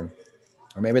thing, or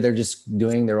maybe they're just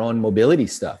doing their own mobility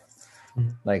stuff.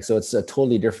 Like, so it's a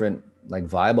totally different like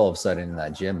vibe all of a sudden in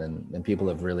that gym, and people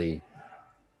have really,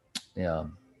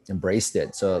 embraced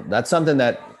it. So that's something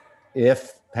that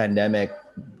if pandemic,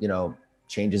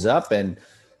 changes up and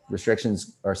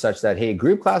restrictions are such that, hey,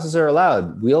 group classes are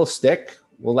allowed, we'll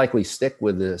likely stick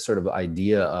with the sort of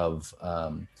idea of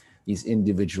these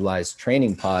individualized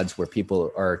training pods where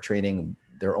people are training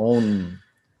their own,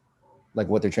 like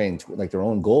what they're training, like their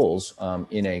own goals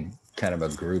in a kind of a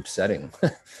group setting.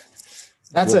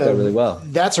 That's really well.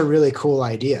 That's a really cool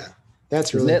idea.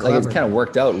 That's really clever. Like it's kind of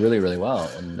worked out really, really well.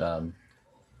 And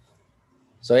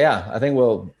so, yeah, I think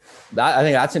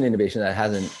that's an innovation that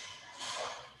hasn't,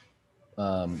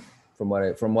 from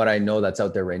what I know that's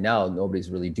out there right now,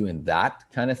 nobody's really doing that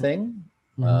kind of thing,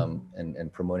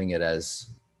 and promoting it as,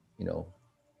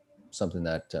 something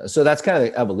that, so that's kind of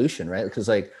the evolution, right? Because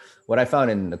like what I found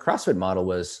in the CrossFit model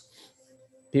was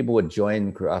people would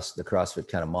join the CrossFit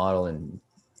kind of model and,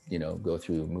 go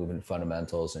through movement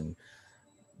fundamentals and,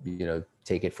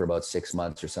 take it for about 6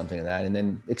 months or something like that, and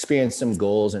then experience some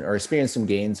goals or experience some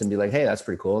gains and be like, hey, that's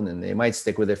pretty cool. And then they might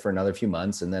stick with it for another few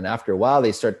months. And then after a while,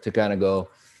 they start to kind of go,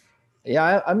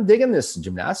 yeah, I'm digging this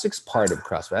gymnastics part of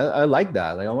CrossFit. I like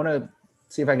that. Like, I want to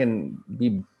see if I can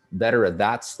be better at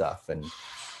that stuff. And,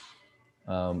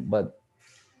 but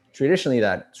traditionally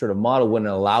that sort of model wouldn't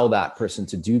allow that person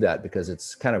to do that because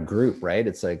it's kind of group, right?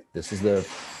 It's like, this is the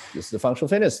functional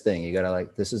fitness thing. You got to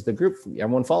like, this is the group.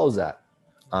 Everyone follows that.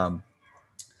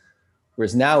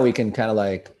 Whereas now we can kind of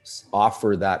like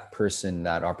offer that person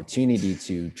that opportunity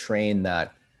to train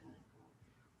that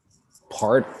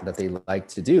part that they like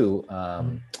to do,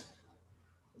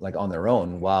 like on their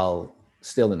own while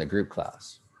still in the group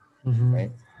class. Right.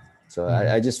 So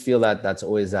I just feel that that's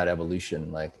always that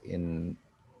evolution, like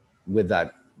with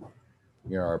that,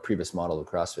 our previous model of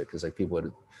CrossFit, because like people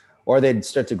would, or they'd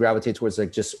start to gravitate towards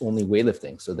like just only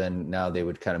weightlifting. So then now they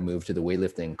would kind of move to the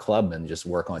weightlifting club and just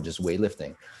work on just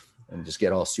weightlifting and just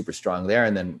get all super strong there,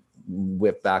 and then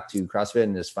whip back to CrossFit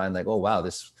and just find like, oh, wow,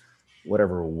 this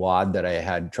whatever WOD that I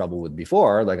had trouble with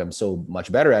before, like I'm so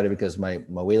much better at it because my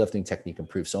weightlifting technique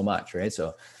improved so much. Right.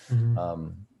 So,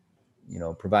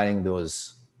 providing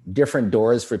those different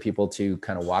doors for people to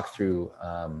kind of walk through,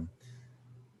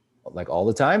 like all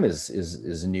the time is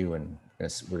new, and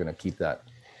we're going to keep that.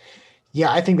 Yeah.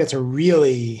 I think that's a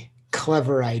really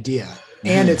clever idea.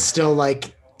 And it's still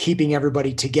like keeping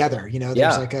everybody together,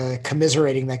 there's like a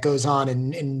commiserating that goes on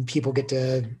and people get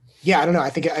to, I don't know. I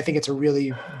think it's a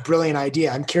really brilliant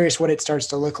idea. I'm curious what it starts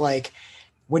to look like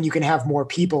when you can have more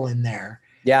people in there.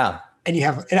 Yeah. And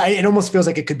it almost feels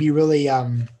like it could be really,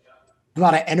 a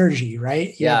lot of energy,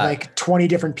 right? You have Yeah. like 20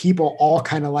 different people all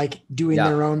kind of like doing Yeah.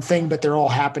 their own thing, but they're all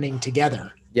happening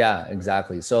together. Yeah,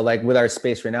 exactly. So like with our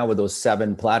space right now, with those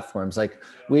 7 platforms, like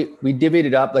we divvied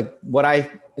it up. Like what I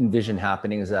envision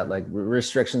happening is that like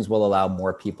restrictions will allow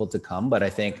more people to come, but I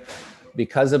think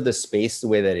because of the space the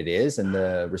way that it is, and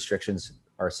the restrictions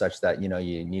are such that, you know,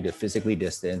 you need to physically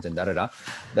distance and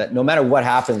that no matter what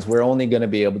happens, we're only going to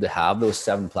be able to have those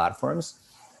 7 platforms.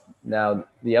 Now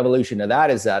the evolution of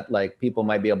that is that like people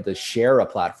might be able to share a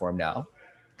platform now,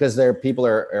 because people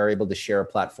are able to share a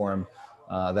platform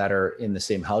that are in the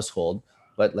same household.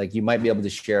 But like you might be able to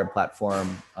share a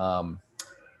platform,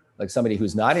 like somebody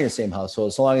who's not in your same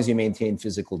household, so long as you maintain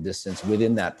physical distance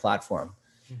within that platform.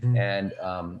 Mm-hmm.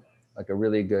 And like a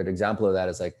really good example of that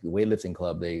is like the weightlifting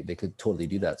club. They could totally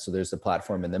do that. So there's a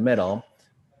platform in the middle.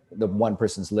 The one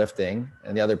person's lifting,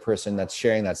 and the other person that's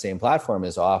sharing that same platform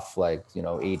is off like, you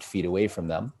know, 8 feet away from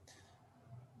them.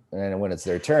 And when it's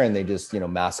their turn, they just, you know,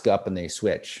 mask up and they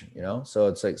switch, you know? So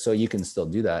it's like, so you can still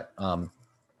do that.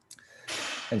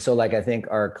 And so like, I think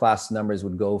our class numbers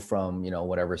would go from, you know,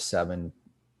 whatever, 7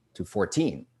 to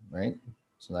 14, right?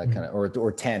 So that kind of,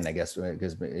 or 10, I guess,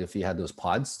 because if you had those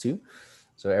pods too.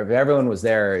 So if everyone was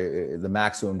there, the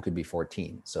maximum could be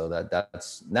 14. So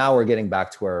that's, now we're getting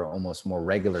back to our almost more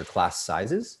regular class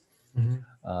sizes.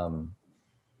 Mm-hmm.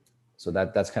 So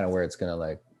that's kind of where it's going to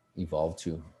like evolve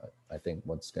to, I think,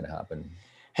 what's going to happen.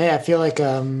 Hey, I feel like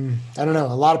I don't know,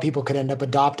 a lot of people could end up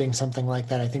adopting something like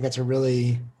that. I think that's a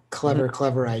really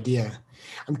clever idea.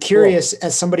 I'm Cool. curious,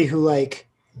 as somebody who like,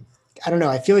 I don't know,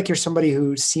 I feel like you're somebody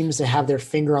who seems to have their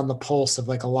finger on the pulse of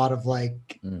like a lot of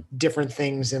like Mm. different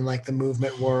things in like the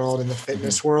movement world and the Mm-hmm.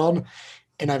 fitness world.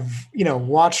 And I've, you know,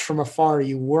 watched from afar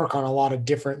you work on a lot of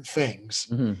different things.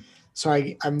 Mm-hmm. So I'm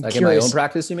Like in my own curious,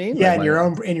 practice, you mean? yeah, Like my,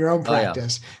 in your own oh yeah.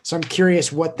 practice. So I'm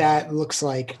curious what that looks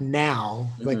like now,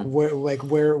 Mm-hmm. like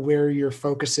where your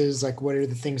focus is, like what are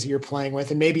the things that you're playing with,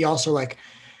 and maybe also like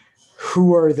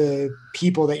who are the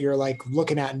people that you're like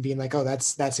looking at and being like, oh,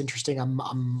 that's interesting. I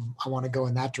want to go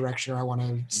in that direction, or I want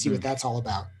to see what Mm-hmm. that's all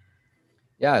about.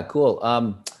 Yeah, cool.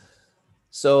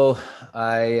 So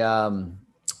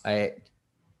I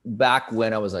back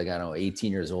when I was like, I don't know,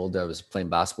 18 years old, I was playing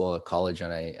basketball at college,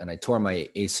 and I tore my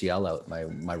ACL out,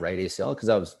 my right ACL,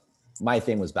 because my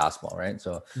thing was basketball, right?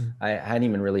 So I hadn't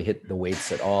even really hit the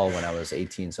weights at all when I was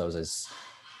 18. So I was this,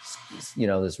 you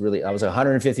know, I was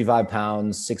 155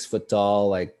 pounds, 6 foot tall,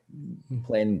 like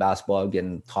playing basketball,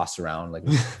 getting tossed around. Like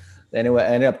anyway, I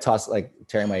ended up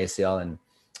tearing my ACL,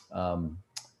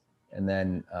 and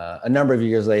then a number of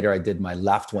years later, I did my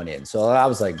left one in. So I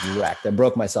was like wrecked. I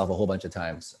broke myself a whole bunch of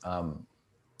times.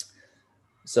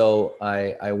 So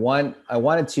I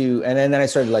wanted to, and then I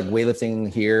started like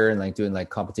weightlifting here and like doing like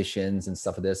competitions and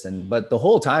stuff like this. But the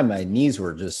whole time my knees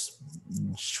were just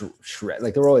shred,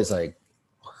 like they were always like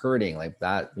hurting like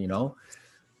that, you know,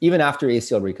 even after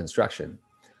ACL reconstruction.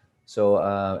 So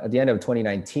at the end of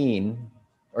 2019,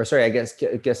 or sorry, I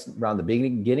guess around the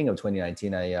beginning of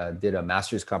 2019, I did a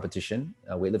master's competition,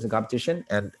 a weightlifting competition.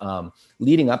 And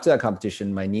leading up to that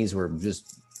competition, my knees were it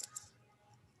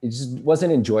just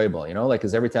wasn't enjoyable, you know, like,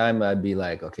 cause every time I'd be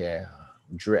like, okay,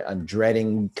 I'm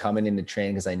dreading coming into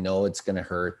training because I know it's going to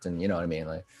hurt. And you know what I mean?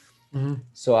 Like,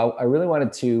 so I really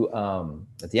wanted to,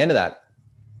 at the end of that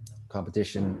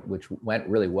competition, which went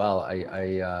really well,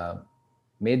 I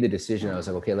made the decision. I was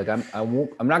like, okay, like I'm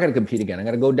not going to compete again. I'm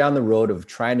going to go down the road of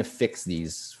trying to fix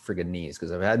these friggin' knees,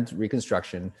 because I've had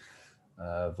reconstruction.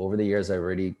 Over the years, I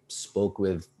already spoke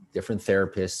with different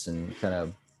therapists and kind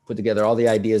of put together all the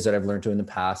ideas that I've learned to in the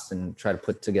past and try to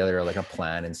put together like a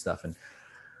plan and stuff. And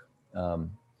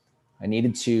I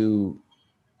needed to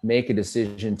make a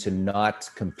decision to not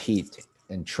compete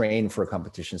and train for a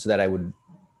competition, so that it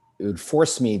would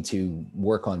force me to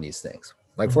work on these things,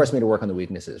 like force me to work on the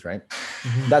weaknesses, right?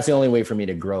 That's the only way for me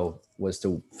to grow, was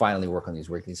to finally work on these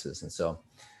weaknesses. And so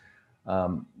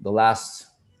the last,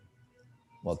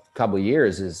 couple of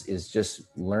years is just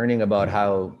learning about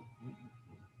how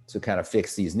to kind of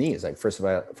fix these needs. Like first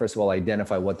of all,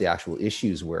 identify what the actual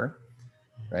issues were,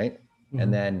 right?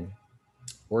 And then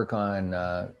work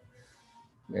on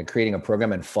creating a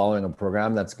program and following a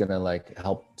program that's going to like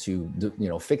help to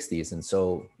fix these. And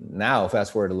so now,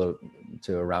 fast forward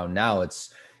to around now,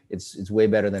 it's way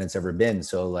better than it's ever been.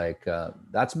 So like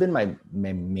that's been my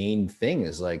main thing,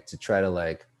 is like to try to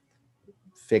like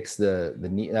fix the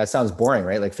knee. That sounds boring,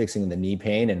 right? Like fixing the knee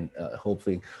pain, and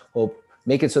hopefully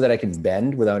make it so that I can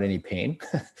bend without any pain.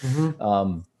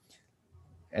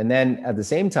 And then at the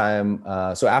same time,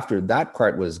 so after that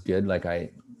part was good, like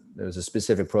there was a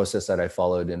specific process that I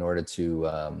followed in order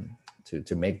to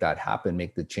to make that happen,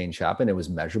 make the change happen. It was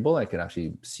measurable. I could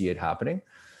actually see it happening.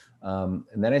 And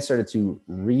then I started to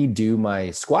redo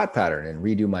my squat pattern and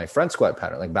redo my front squat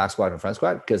pattern, like back squat and front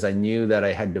squat, because I knew that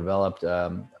I had developed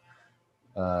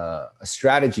a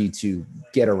strategy to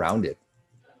get around it.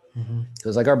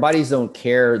 Because like our bodies don't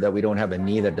care that we don't have a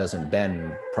knee that doesn't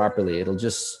bend properly. It'll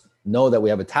just know that we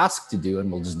have a task to do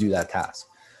and we'll just do that task.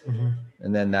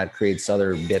 And then that creates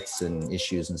other bits and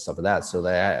issues and stuff like that. So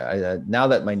that I now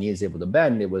that my knee is able to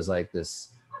bend, it was like this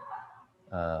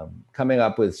coming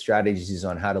up with strategies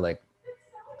on how to like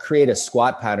create a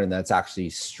squat pattern that's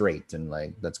actually straight and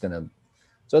like that's gonna.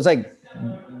 So it's like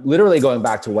literally going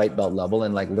back to white belt level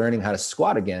and like learning how to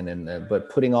squat again, and but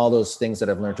putting all those things that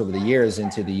I've learned over the years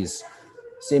into these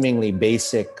seemingly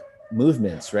basic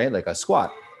movements, right? Like a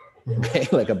squat, okay,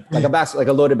 like a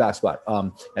loaded back squat,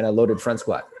 and a loaded front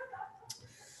squat.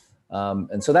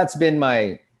 And so that's been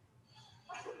my,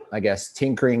 I guess,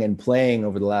 tinkering and playing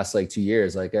over the last like 2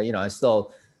 years. Like, I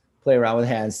still play around with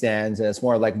handstands, and it's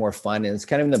more fun, and it's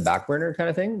kind of in the back burner kind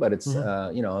of thing, but it's,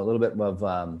 a little bit of,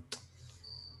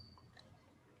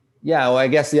 well, I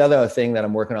guess the other thing that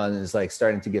I'm working on is like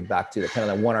starting to get back to the kind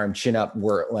of that one arm chin up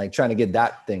work, like trying to get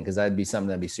that thing. Cause that'd be something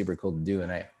that'd be super cool to do.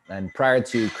 And prior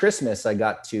to Christmas, I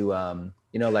got to,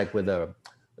 like there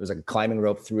was like a climbing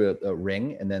rope through a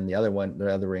ring, and then the other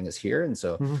ring is here. And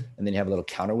so, and then you have a little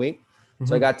counterweight.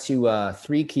 So I got to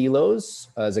 3 kilos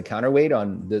as a counterweight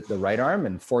on the right arm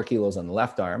and 4 kilos on the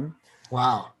left arm.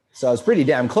 Wow. So I was pretty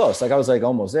damn close. Like I was like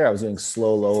almost there. I was doing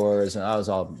slow lowers and I was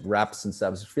all reps and stuff. I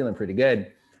was feeling pretty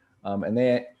good. And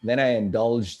then I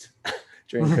indulged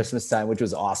during Christmas time, which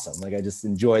was awesome. Like I just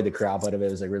enjoyed the crap out of it.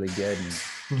 It was like really good.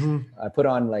 And I put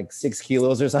on like 6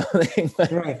 kilos or something.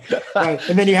 Right.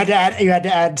 And then you had to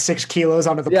add 6 kilos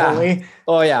onto the pulley.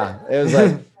 Oh yeah. It was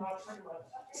like,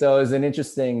 so it was an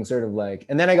interesting sort of like,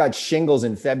 and then I got shingles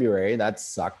in February. That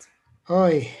sucked.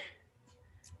 Oy.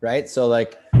 Right. So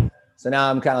now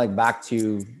I'm kind of like back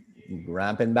to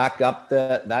ramping back up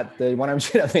the one arm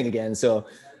chin up thing again. So,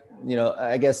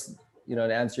 I guess, to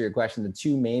answer your question, the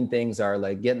two main things are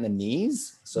like getting the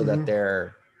knees so that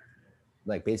they're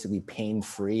like basically pain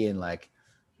free. And like,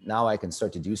 now I can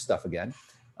start to do stuff again.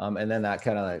 And then that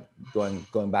kind of like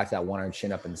going back to that one arm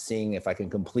chin up and seeing if I can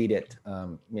complete it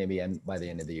maybe by the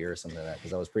end of the year or something like that.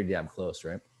 Cause I was pretty damn close.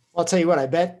 Right. Well, I'll tell you what, I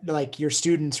bet like your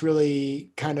students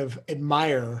really kind of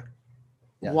admire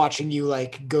watching you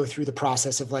like go through the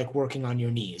process of like working on your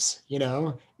knees,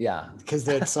 Yeah. Cause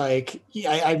it's like,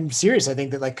 I'm serious. I think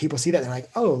that like people see that and they're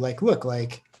like, oh, like, look,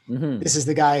 like this is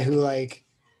the guy who like,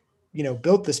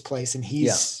 built this place and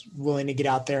he's willing to get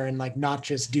out there and like, not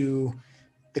just do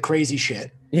the crazy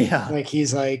shit. Yeah. Like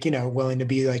he's like, willing to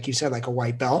be, like you said, like a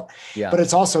white belt. Yeah. But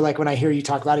it's also like, when I hear you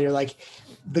talk about it, you're like,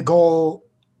 the goal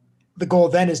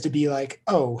then is to be like,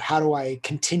 oh, how do I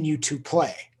continue to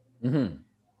play?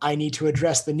 I need to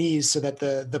address the knees so that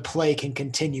the play can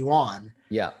continue on.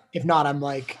 Yeah. If not, I'm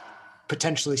like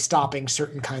potentially stopping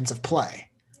certain kinds of play.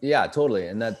 Yeah, totally.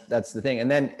 And that's the thing. And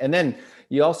then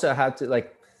you also have to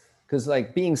like, cause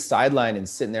like being sidelined and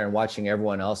sitting there and watching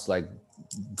everyone else like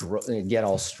get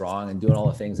all strong and doing all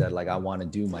the things that like I want to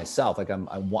do myself. Like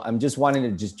I'm just wanting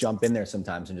to just jump in there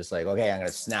sometimes and just like, okay, I'm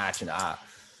going to snatch and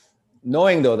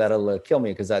knowing though that it'll kill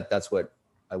me. Cause that's what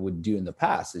I would do in the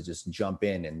past, is just jump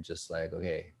in and just like,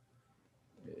 okay,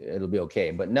 it'll be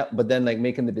okay. But then like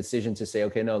making the decision to say,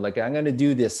 okay, no, like I'm going to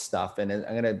do this stuff and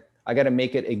I got to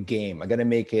make it a game. I got to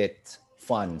make it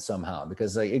fun somehow,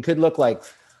 because like it could look like,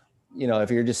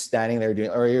 if you're just standing there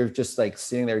or you're just like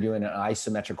sitting there doing an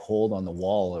isometric hold on the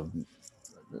wall,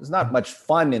 there's not much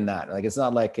fun in that. Like, it's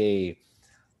not like you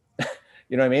know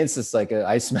what I mean? It's just like an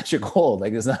isometric hold.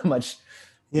 Like there's not much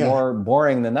more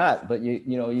boring than that, but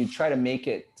you try to make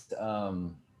it,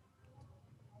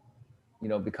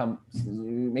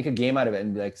 make a game out of it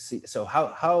and be like, see, so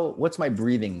what's my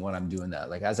breathing when I'm doing that?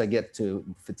 Like, as I get to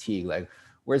fatigue, like,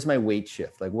 where's my weight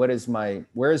shift? Like, where is my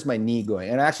knee going?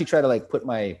 And I actually try to like put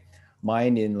my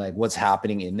mind in like what's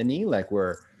happening in the knee, like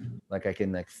where, like I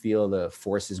can like feel the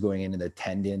forces going into the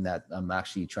tendon that I'm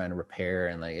actually trying to repair.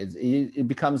 And like, it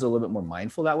becomes a little bit more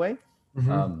mindful that way.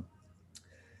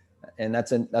 And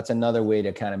that's another way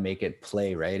to kind of make it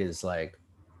play, right? Is like,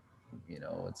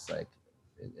 it's like,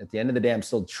 at the end of the day, I'm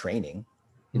still training.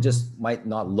 It just might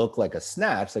not look like a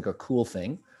snatch, like a cool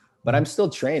thing, but I'm still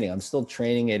training. I'm still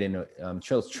training it I'm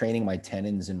just training my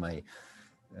tendons and my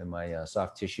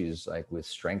soft tissues, like with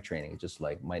strength training. It just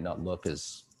like might not look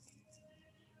as,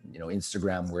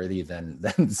 Instagram worthy than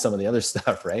some of the other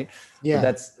stuff. Right.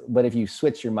 Yeah. But if you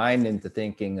switch your mind into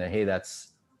thinking that, hey, that's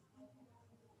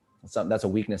that's a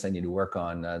weakness I need to work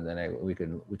on, then we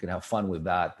can have fun with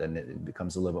that. Then it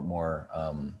becomes a little bit more,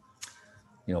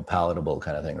 palatable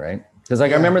kind of thing, right? Because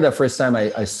like I remember the first time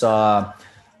I saw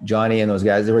Johnny and those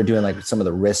guys, they were doing like some of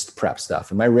the wrist prep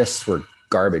stuff, and my wrists were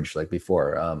garbage like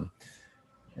before.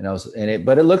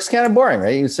 But it looks kind of boring,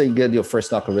 right? You get your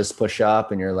first knuckle wrist push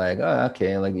up, and you're like, oh,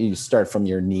 okay. Like you start from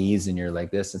your knees, and you're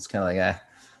like this. It's kind of like,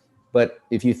 But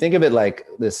if you think of it like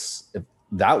this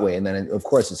that way, and then of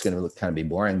course it's going to kind of be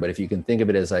boring. But if you can think of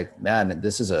it as like, man,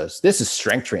 this is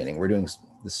strength training. We're doing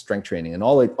this strength training, and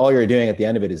all you're doing at the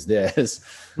end of it is this.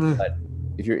 But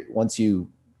once you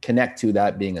connect to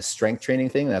that being a strength training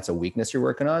thing, that's a weakness you're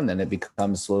working on, then it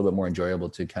becomes a little bit more enjoyable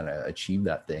to kind of achieve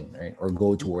that thing, right? Or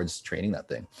go towards training that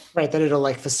thing. Right. That it'll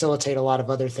like facilitate a lot of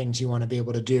other things you want to be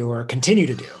able to do or continue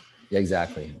to do. Yeah,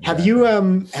 exactly. Have you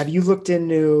looked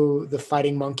into the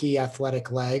Fighting Monkey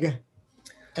athletic leg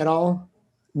at all?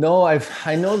 No,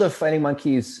 I know the Fighting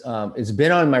Monkeys. It's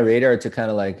been on my radar to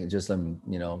kind of like just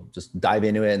dive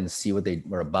into it and see what they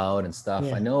were about and stuff.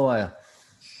 Yeah.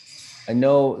 I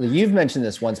know you've mentioned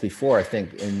this once before, I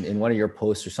think in one of your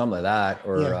posts or something like that,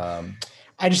 or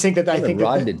I just think I think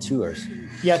Rod did too, or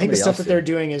I think the stuff that they're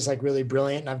doing is like really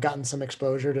brilliant, and I've gotten some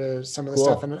exposure to some of the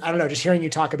stuff, and I don't know, just hearing you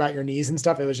talk about your knees and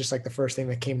stuff, it was just like the first thing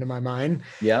that came to my mind.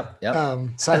 Yeah.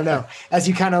 So I don't know, as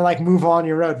you kind of like move on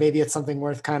your road, maybe it's something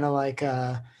worth kind of like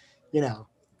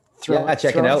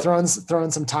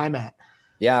throwing some time at.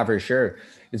 Yeah, for sure.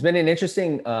 It's been an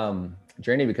interesting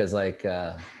journey because like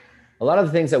a lot of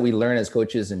the things that we learn as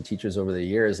coaches and teachers over the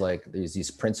years, like there's these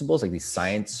principles, like these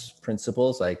science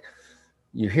principles, like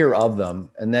you hear of them,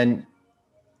 and then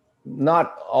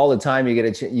not all the time you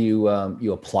get you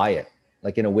apply it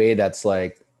like in a way that's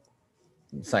like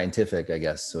scientific, I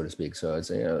guess, so to speak. So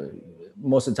it's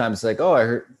most of the time it's like, oh, I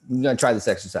heard you're gonna try this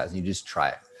exercise, and you just try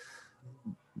it.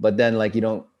 But then like you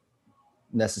don't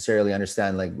necessarily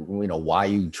understand like why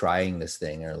you trying this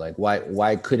thing, or like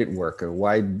why could it work, or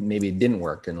why maybe it didn't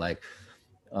work, and like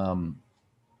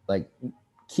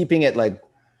keeping it like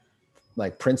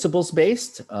principles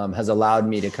based has allowed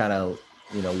me to kind of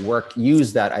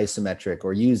use that isometric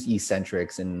or use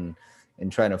eccentrics and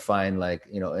trying to find like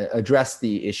address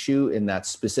the issue in that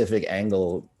specific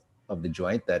angle of the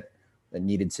joint that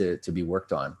needed to be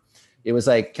worked on. It was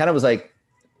like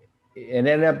it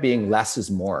ended up being less is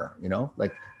more,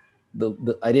 like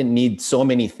I didn't need so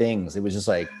many things. It was just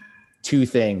like two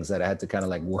things that I had to kind of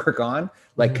like work on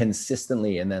like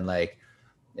consistently. And then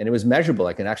and it was measurable.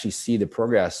 I can actually see the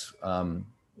progress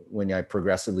when I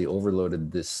progressively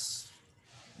overloaded this,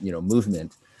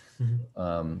 movement.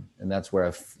 And that's where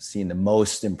I've seen the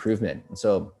most improvement. And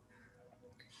so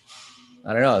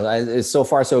I don't know. It's so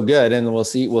far so good, and we'll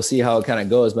see how it kind of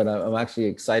goes. But I'm actually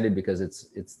excited because it's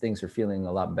things are feeling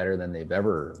a lot better than they've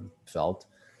ever felt,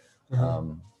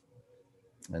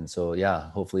 and so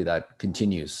yeah, hopefully that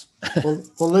continues. well,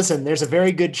 listen. There's a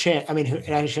very good chance. I mean,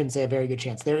 I shouldn't say a very good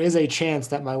chance. There is a chance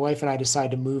that my wife and I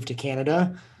decide to move to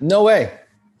Canada. No way.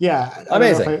 Yeah,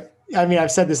 amazing. I mean,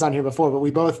 I've said this on here before,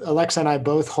 but Alexa and I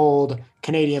both hold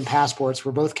Canadian passports.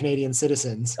 We're both Canadian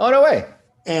citizens. Oh, no way.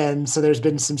 And so there's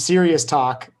been some serious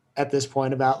talk at this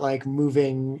point about like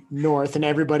moving north, and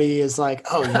everybody is like,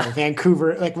 oh,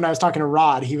 Vancouver. Like when I was talking to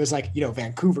Rod, he was like,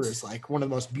 Vancouver is like one of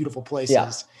the most beautiful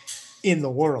places in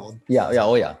the world. Yeah.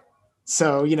 Oh yeah.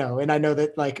 So, and I know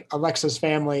that like Alexa's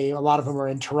family, a lot of them are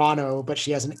in Toronto, but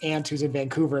she has an aunt who's in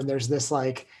Vancouver, and there's this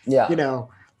like,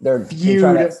 they're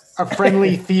a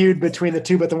friendly feud between the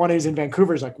two. But the one who's in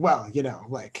Vancouver is like, well,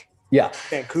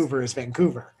 Vancouver is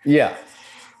Vancouver. Yeah.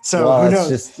 So who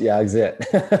knows? Exit.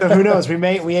 So who knows? We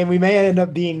may end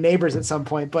up being neighbors at some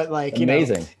point, but like,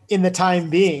 amazing. In the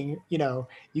time being, you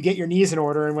get your knees in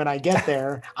order. And when I get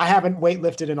there, I haven't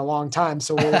weightlifted in a long time.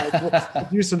 So we'll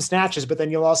do some snatches, but then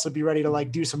you'll also be ready to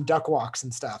like do some duck walks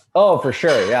and stuff. Oh, for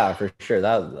sure. Yeah, for sure.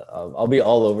 I'll be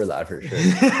all over that for sure.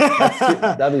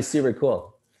 That'd be super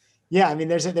cool. Yeah. I mean,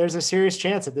 there's a serious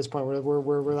chance at this point where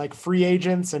we're like free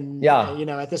agents, and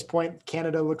at this point,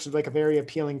 Canada looks like a very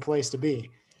appealing place to be.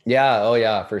 Yeah. Oh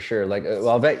yeah, for sure. Like,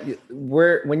 well, I bet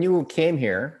when you came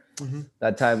here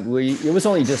that time, it was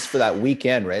only just for that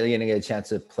weekend, right? You didn't get a chance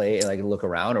to play, like look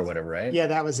around or whatever, right? Yeah,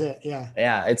 that was it. Yeah.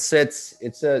 Yeah. It's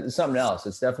something else.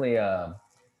 It's definitely,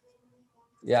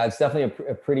 it's definitely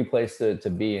a pretty place to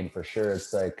be in for sure.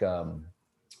 It's like,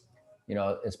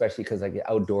 especially because like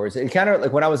outdoors, it kind of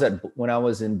like when I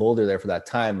was in Boulder there for that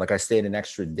time, like I stayed an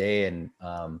extra day, and,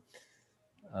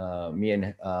 me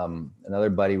and another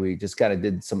buddy, we just kind of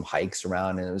did some hikes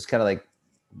around, and it was kind of like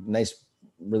nice,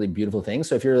 really beautiful things.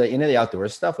 So if you're like into the outdoor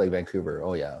stuff like Vancouver,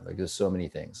 oh yeah, like there's so many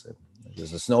things.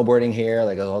 There's the snowboarding here,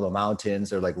 like all the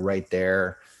mountains are like right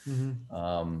there.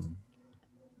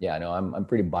 Yeah, no, I'm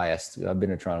pretty biased. I've been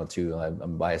to Toronto too.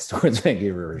 I'm biased towards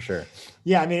Vancouver for sure.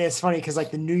 Yeah, I mean, it's funny because like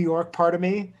the New York part of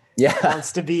me Yeah.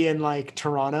 wants to be in like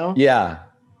Toronto. Yeah.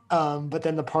 But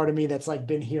then the part of me that's like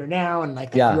been here now and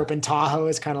like Yeah. grew up in Tahoe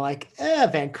is kind of like,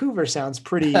 Vancouver sounds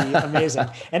pretty amazing.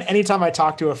 And anytime I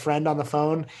talk to a friend on the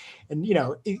phone, and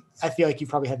I feel like you've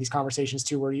probably had these conversations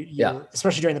too, where you're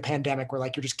especially during the pandemic, where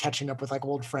like you're just catching up with like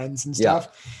old friends and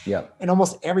stuff. Yeah. And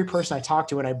almost every person I talk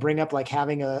to, when I bring up like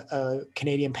having a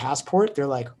Canadian passport, they're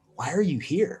like, "Why are you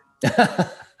here?"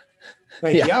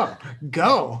 Like, yo,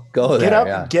 go get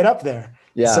up there.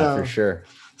 Yeah, so, for sure.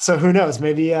 So who knows?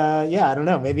 Maybe, I don't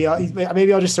know. Maybe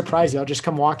I'll just surprise you. I'll just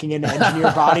come walking into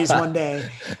Engineered Bodies one day,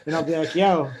 and I'll be like,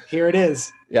 "Yo, here it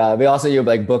is." Yeah, but also you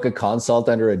like book a consult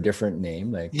under a different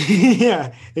name, like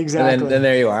yeah, exactly. And then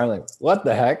there you are. I'm like, what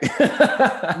the heck?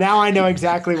 Now I know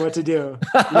exactly what to do.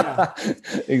 Yeah,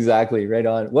 exactly. Right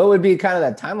on. What would be kind of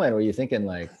that timeline where you're thinking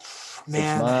like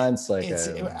 6 months? Like,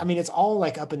 it's all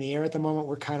like up in the air at the moment.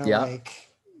 We're kind of like,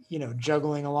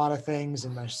 juggling a lot of things,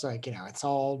 and just like, it's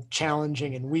all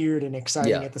challenging and weird and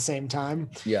exciting at the same time.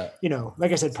 Yeah.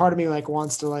 Like I said, part of me like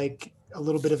wants to like a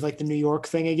little bit of like the New York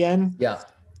thing again. Yeah.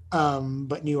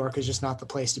 But New York is just not the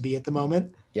place to be at the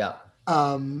moment. Yeah.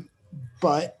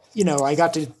 But I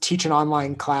got to teach an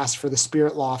online class for the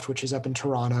Spirit Loft, which is up in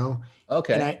Toronto.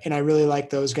 Okay. And I really like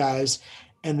those guys.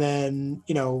 And then,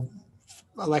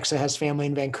 Alexa has family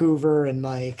in Vancouver, and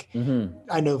like,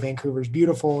 I know Vancouver's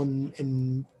beautiful,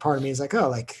 and part of me is like, oh,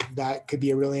 like that could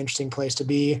be a really interesting place to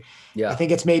be. Yeah. I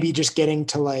think it's maybe just getting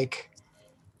to like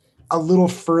a little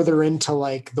further into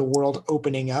like the world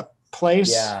opening up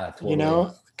place. Yeah.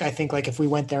 Totally. I think like if we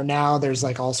went there now, there's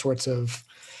like all sorts of,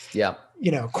 yeah,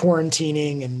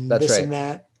 quarantining and That's this right. and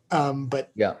that.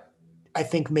 But yeah, I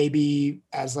think maybe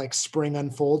as like spring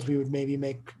unfolds, we would maybe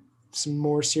make some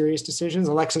more serious decisions.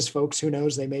 Alexa's folks, who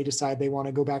knows, they may decide they want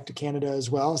to go back to Canada as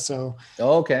well. So,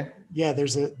 okay. Yeah,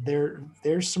 there's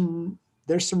some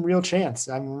real chance.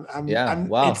 I'm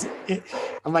wow.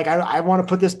 I'm like, I want to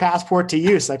put this passport to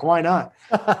use. Like, why not?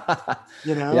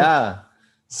 Yeah.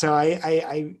 So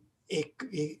I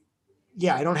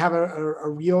don't have a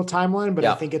real timeline, but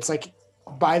I think it's like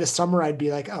by the summer, I'd be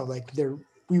like, oh, like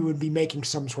we would be making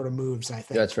some sort of moves. I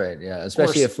think that's right. Yeah.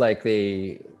 Especially if like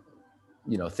they,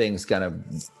 things kind of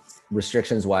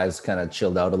restrictions wise kind of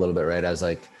chilled out a little bit, right? As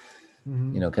like,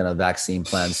 kind of vaccine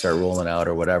plans start rolling out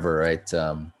or whatever. Right.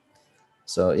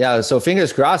 So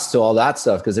fingers crossed to all that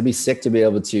stuff. Cause it'd be sick to be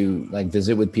able to like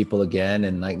visit with people again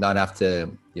and like not have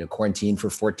to, quarantine for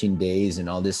 14 days and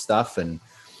all this stuff. And,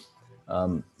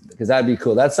 because that'd be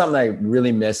cool. That's something I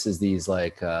really miss is these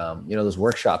like, those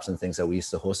workshops and things that we used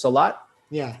to host a lot.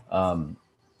 Yeah.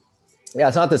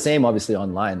 It's not the same, obviously,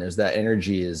 online. There's that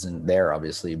energy isn't there,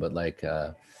 obviously, but like,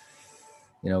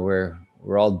 we're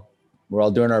all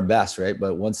doing our best, right?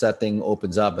 But once that thing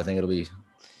opens up, I think it'll be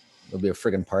a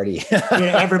friggin' party.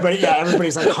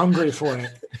 Everybody's like hungry for it.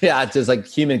 Yeah, it's just like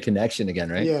human connection again,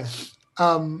 right? Yeah.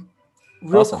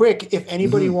 Real quick, if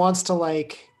anybody wants to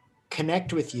like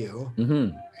connect with you,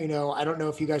 I don't know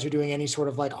if you guys are doing any sort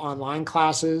of like online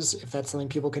classes, if that's something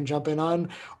people can jump in on,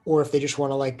 or if they just want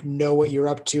to like know what you're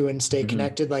up to and stay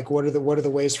connected. Like what are the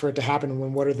ways for it to happen,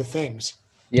 and what are the things?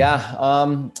 Yeah.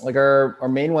 Like our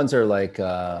main ones are like,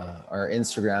 our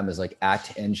Instagram is like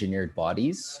 @engineered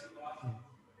bodies.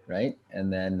 Right.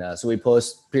 And then, so we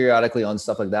post periodically on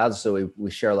stuff like that. So we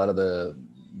share a lot of the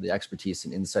expertise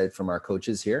and insight from our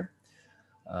coaches here.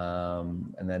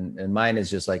 And mine is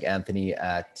just like Anthony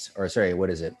what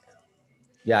is it?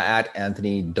 Yeah.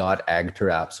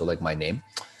 @Anthony.Agtarap. So like my name.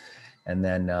 And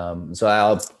then, so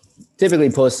I'll typically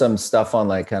post some stuff on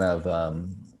like kind of,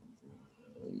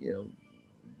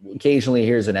 occasionally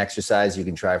here's an exercise you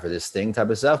can try for this thing type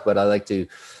of stuff, but I like to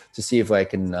see if I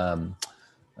can,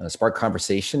 spark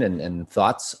conversation and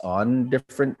thoughts on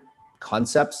different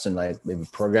concepts and like maybe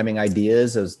programming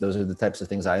ideas. Those are the types of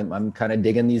things I'm kind of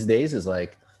digging these days, is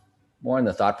like more in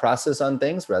the thought process on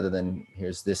things rather than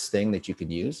here's this thing that you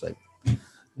could use. Like, you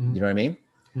know what I mean?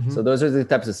 So those are the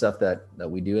types of stuff that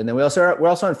we do. And then we're also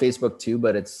on Facebook too,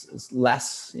 but it's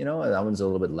less, that one's a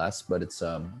little bit less, but it's,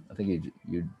 I think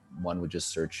one would just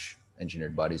search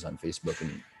Engineered Bodies on Facebook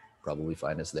and probably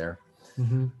find us there.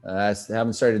 I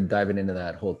haven't started diving into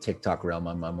that whole TikTok realm.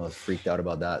 I'm almost freaked out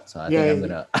about that. So I think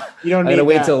I'm gonna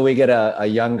wait till we get a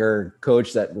younger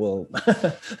coach that will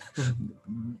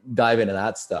dive into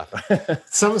that stuff.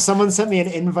 Someone sent me an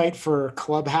invite for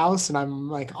Clubhouse, and I'm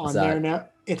like on there now.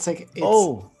 It's like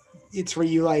it's where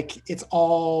you like, it's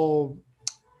all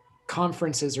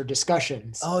conferences or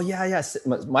discussions. Oh yeah, yes.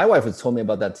 My wife has told me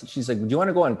about that. She's like, "Do you want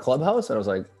to go on Clubhouse?" And I was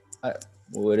like,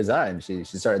 "What is that?" And she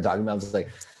started talking about it. I was like,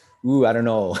 "Ooh, I don't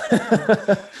know."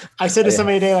 I said to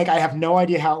somebody today, like, I have no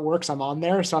idea how it works. I'm on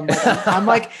there, so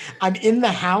I'm in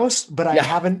the house, but I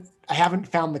haven't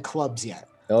found the clubs yet.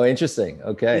 Oh, interesting.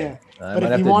 Okay. Yeah. But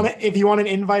if you want an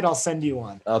invite, I'll send you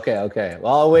one. Okay.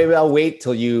 Well, I'll wait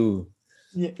till you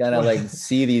kind of like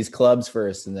see these clubs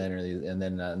first, and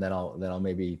then I'll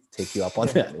maybe take you up on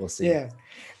that. We'll see. Yeah.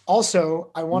 Also,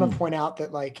 I want to point out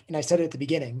that, like, and I said it at the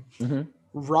beginning,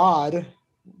 Rod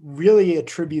really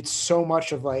attributes so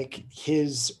much of like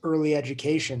his early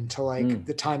education to like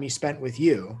the time he spent with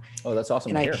you. Oh, that's awesome.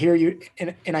 And I hear you,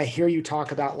 and I hear you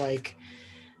talk about, like,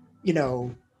 you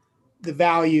know, the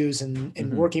values and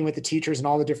working with the teachers and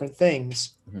all the different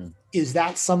things. Is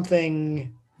that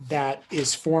something that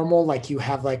is formal? Like, you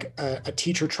have like a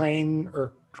teacher training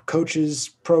or coaches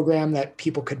program that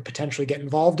people could potentially get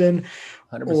involved in?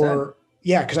 100%. Or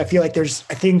yeah, because I feel like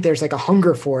there's like a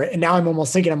hunger for it. And now I'm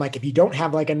almost thinking, I'm like, if you don't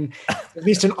have like at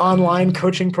least an online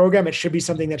coaching program, it should be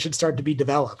something that should start to be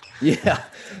developed. Yeah,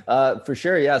 for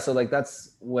sure. Yeah. So like,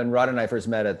 that's when Rod and I first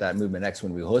met at that Movement X,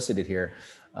 when we hosted it here.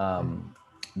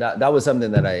 That was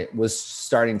something that I was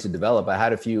starting to develop. I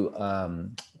had a few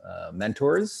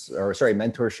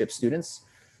mentorship students,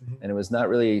 and it was not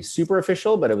really super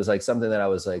official, but it was like something that I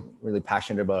was like really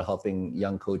passionate about, helping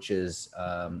young coaches,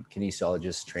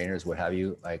 kinesiologists, trainers, what have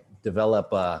you, like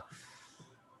develop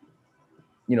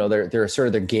their sort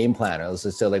of their game plan.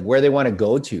 So like where they want to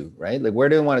go to, right? Like where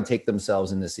do they want to take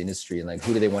themselves in this industry, and like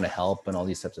who do they want to help, and all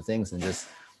these types of things. And just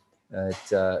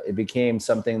it became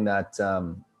something that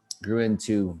grew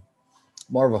into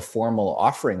more of a formal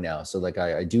offering now. So like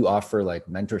I do offer like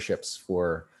mentorships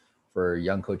for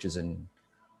young coaches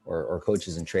or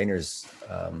coaches and trainers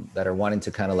that are wanting to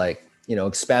kind of like,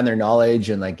 expand their knowledge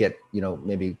and like get,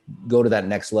 maybe go to that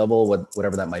next level,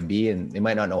 whatever that might be. And they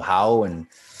might not know how, and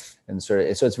so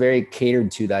it's very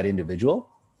catered to that individual.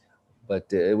 But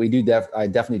we do I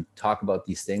definitely talk about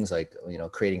these things, like,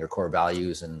 creating your core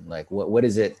values, and like, what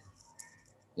is it,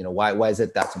 why is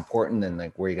it that's important, and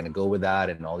like where you're going to go with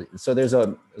that, and all. So there's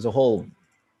a whole,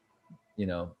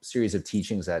 series of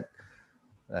teachings that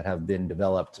have been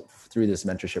developed through this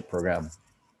mentorship program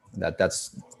that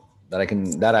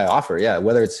I offer. Yeah.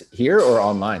 Whether it's here or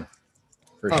online,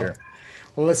 for sure.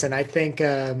 Well, listen, I think,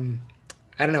 I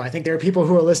don't know. I think there are people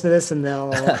who will listen to this and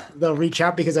they'll reach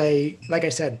out, because like I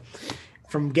said,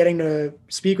 from getting to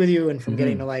speak with you and from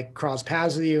getting to like cross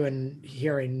paths with you and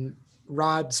hearing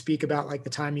Rod speak about like the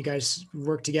time you guys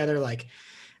work together, like,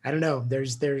 I don't know, there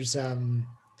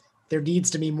needs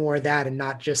to be more of that, and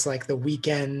not just like the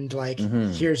weekend, like,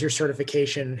 here's your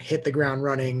certification, hit the ground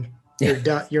running, you're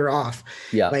done, you're off.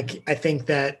 Yeah. Like, I think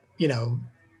that,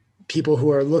 people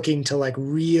who are looking to like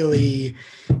really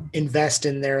invest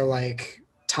in their like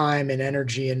time and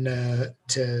energy and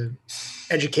to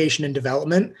education and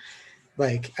development,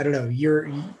 like, I don't know,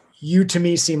 you to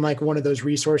me seem like one of those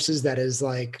resources that is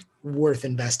like worth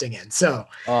investing in. So,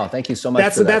 thank you so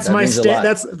much. That's my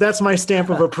that's my stamp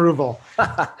of approval.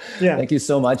 Yeah. Thank you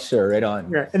so much, sir. Right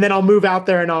on. Yeah. And then I'll move out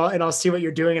there and I'll see what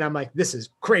you're doing. And I'm like, this is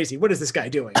crazy. What is this guy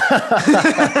doing?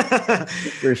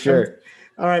 For sure.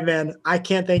 All right, man. I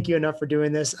can't thank you enough for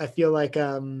doing this. I feel like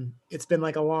it's been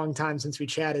like a long time since we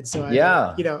chatted. So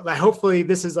hopefully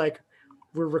this is like,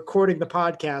 we're recording the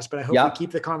podcast, but I hope we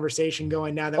keep the conversation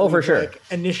going now that we've like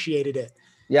initiated it.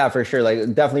 Yeah, for sure.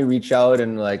 Like, definitely reach out,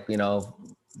 and like,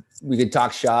 we could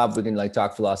talk shop. We can like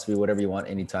talk philosophy, whatever you want,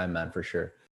 anytime, man, for sure.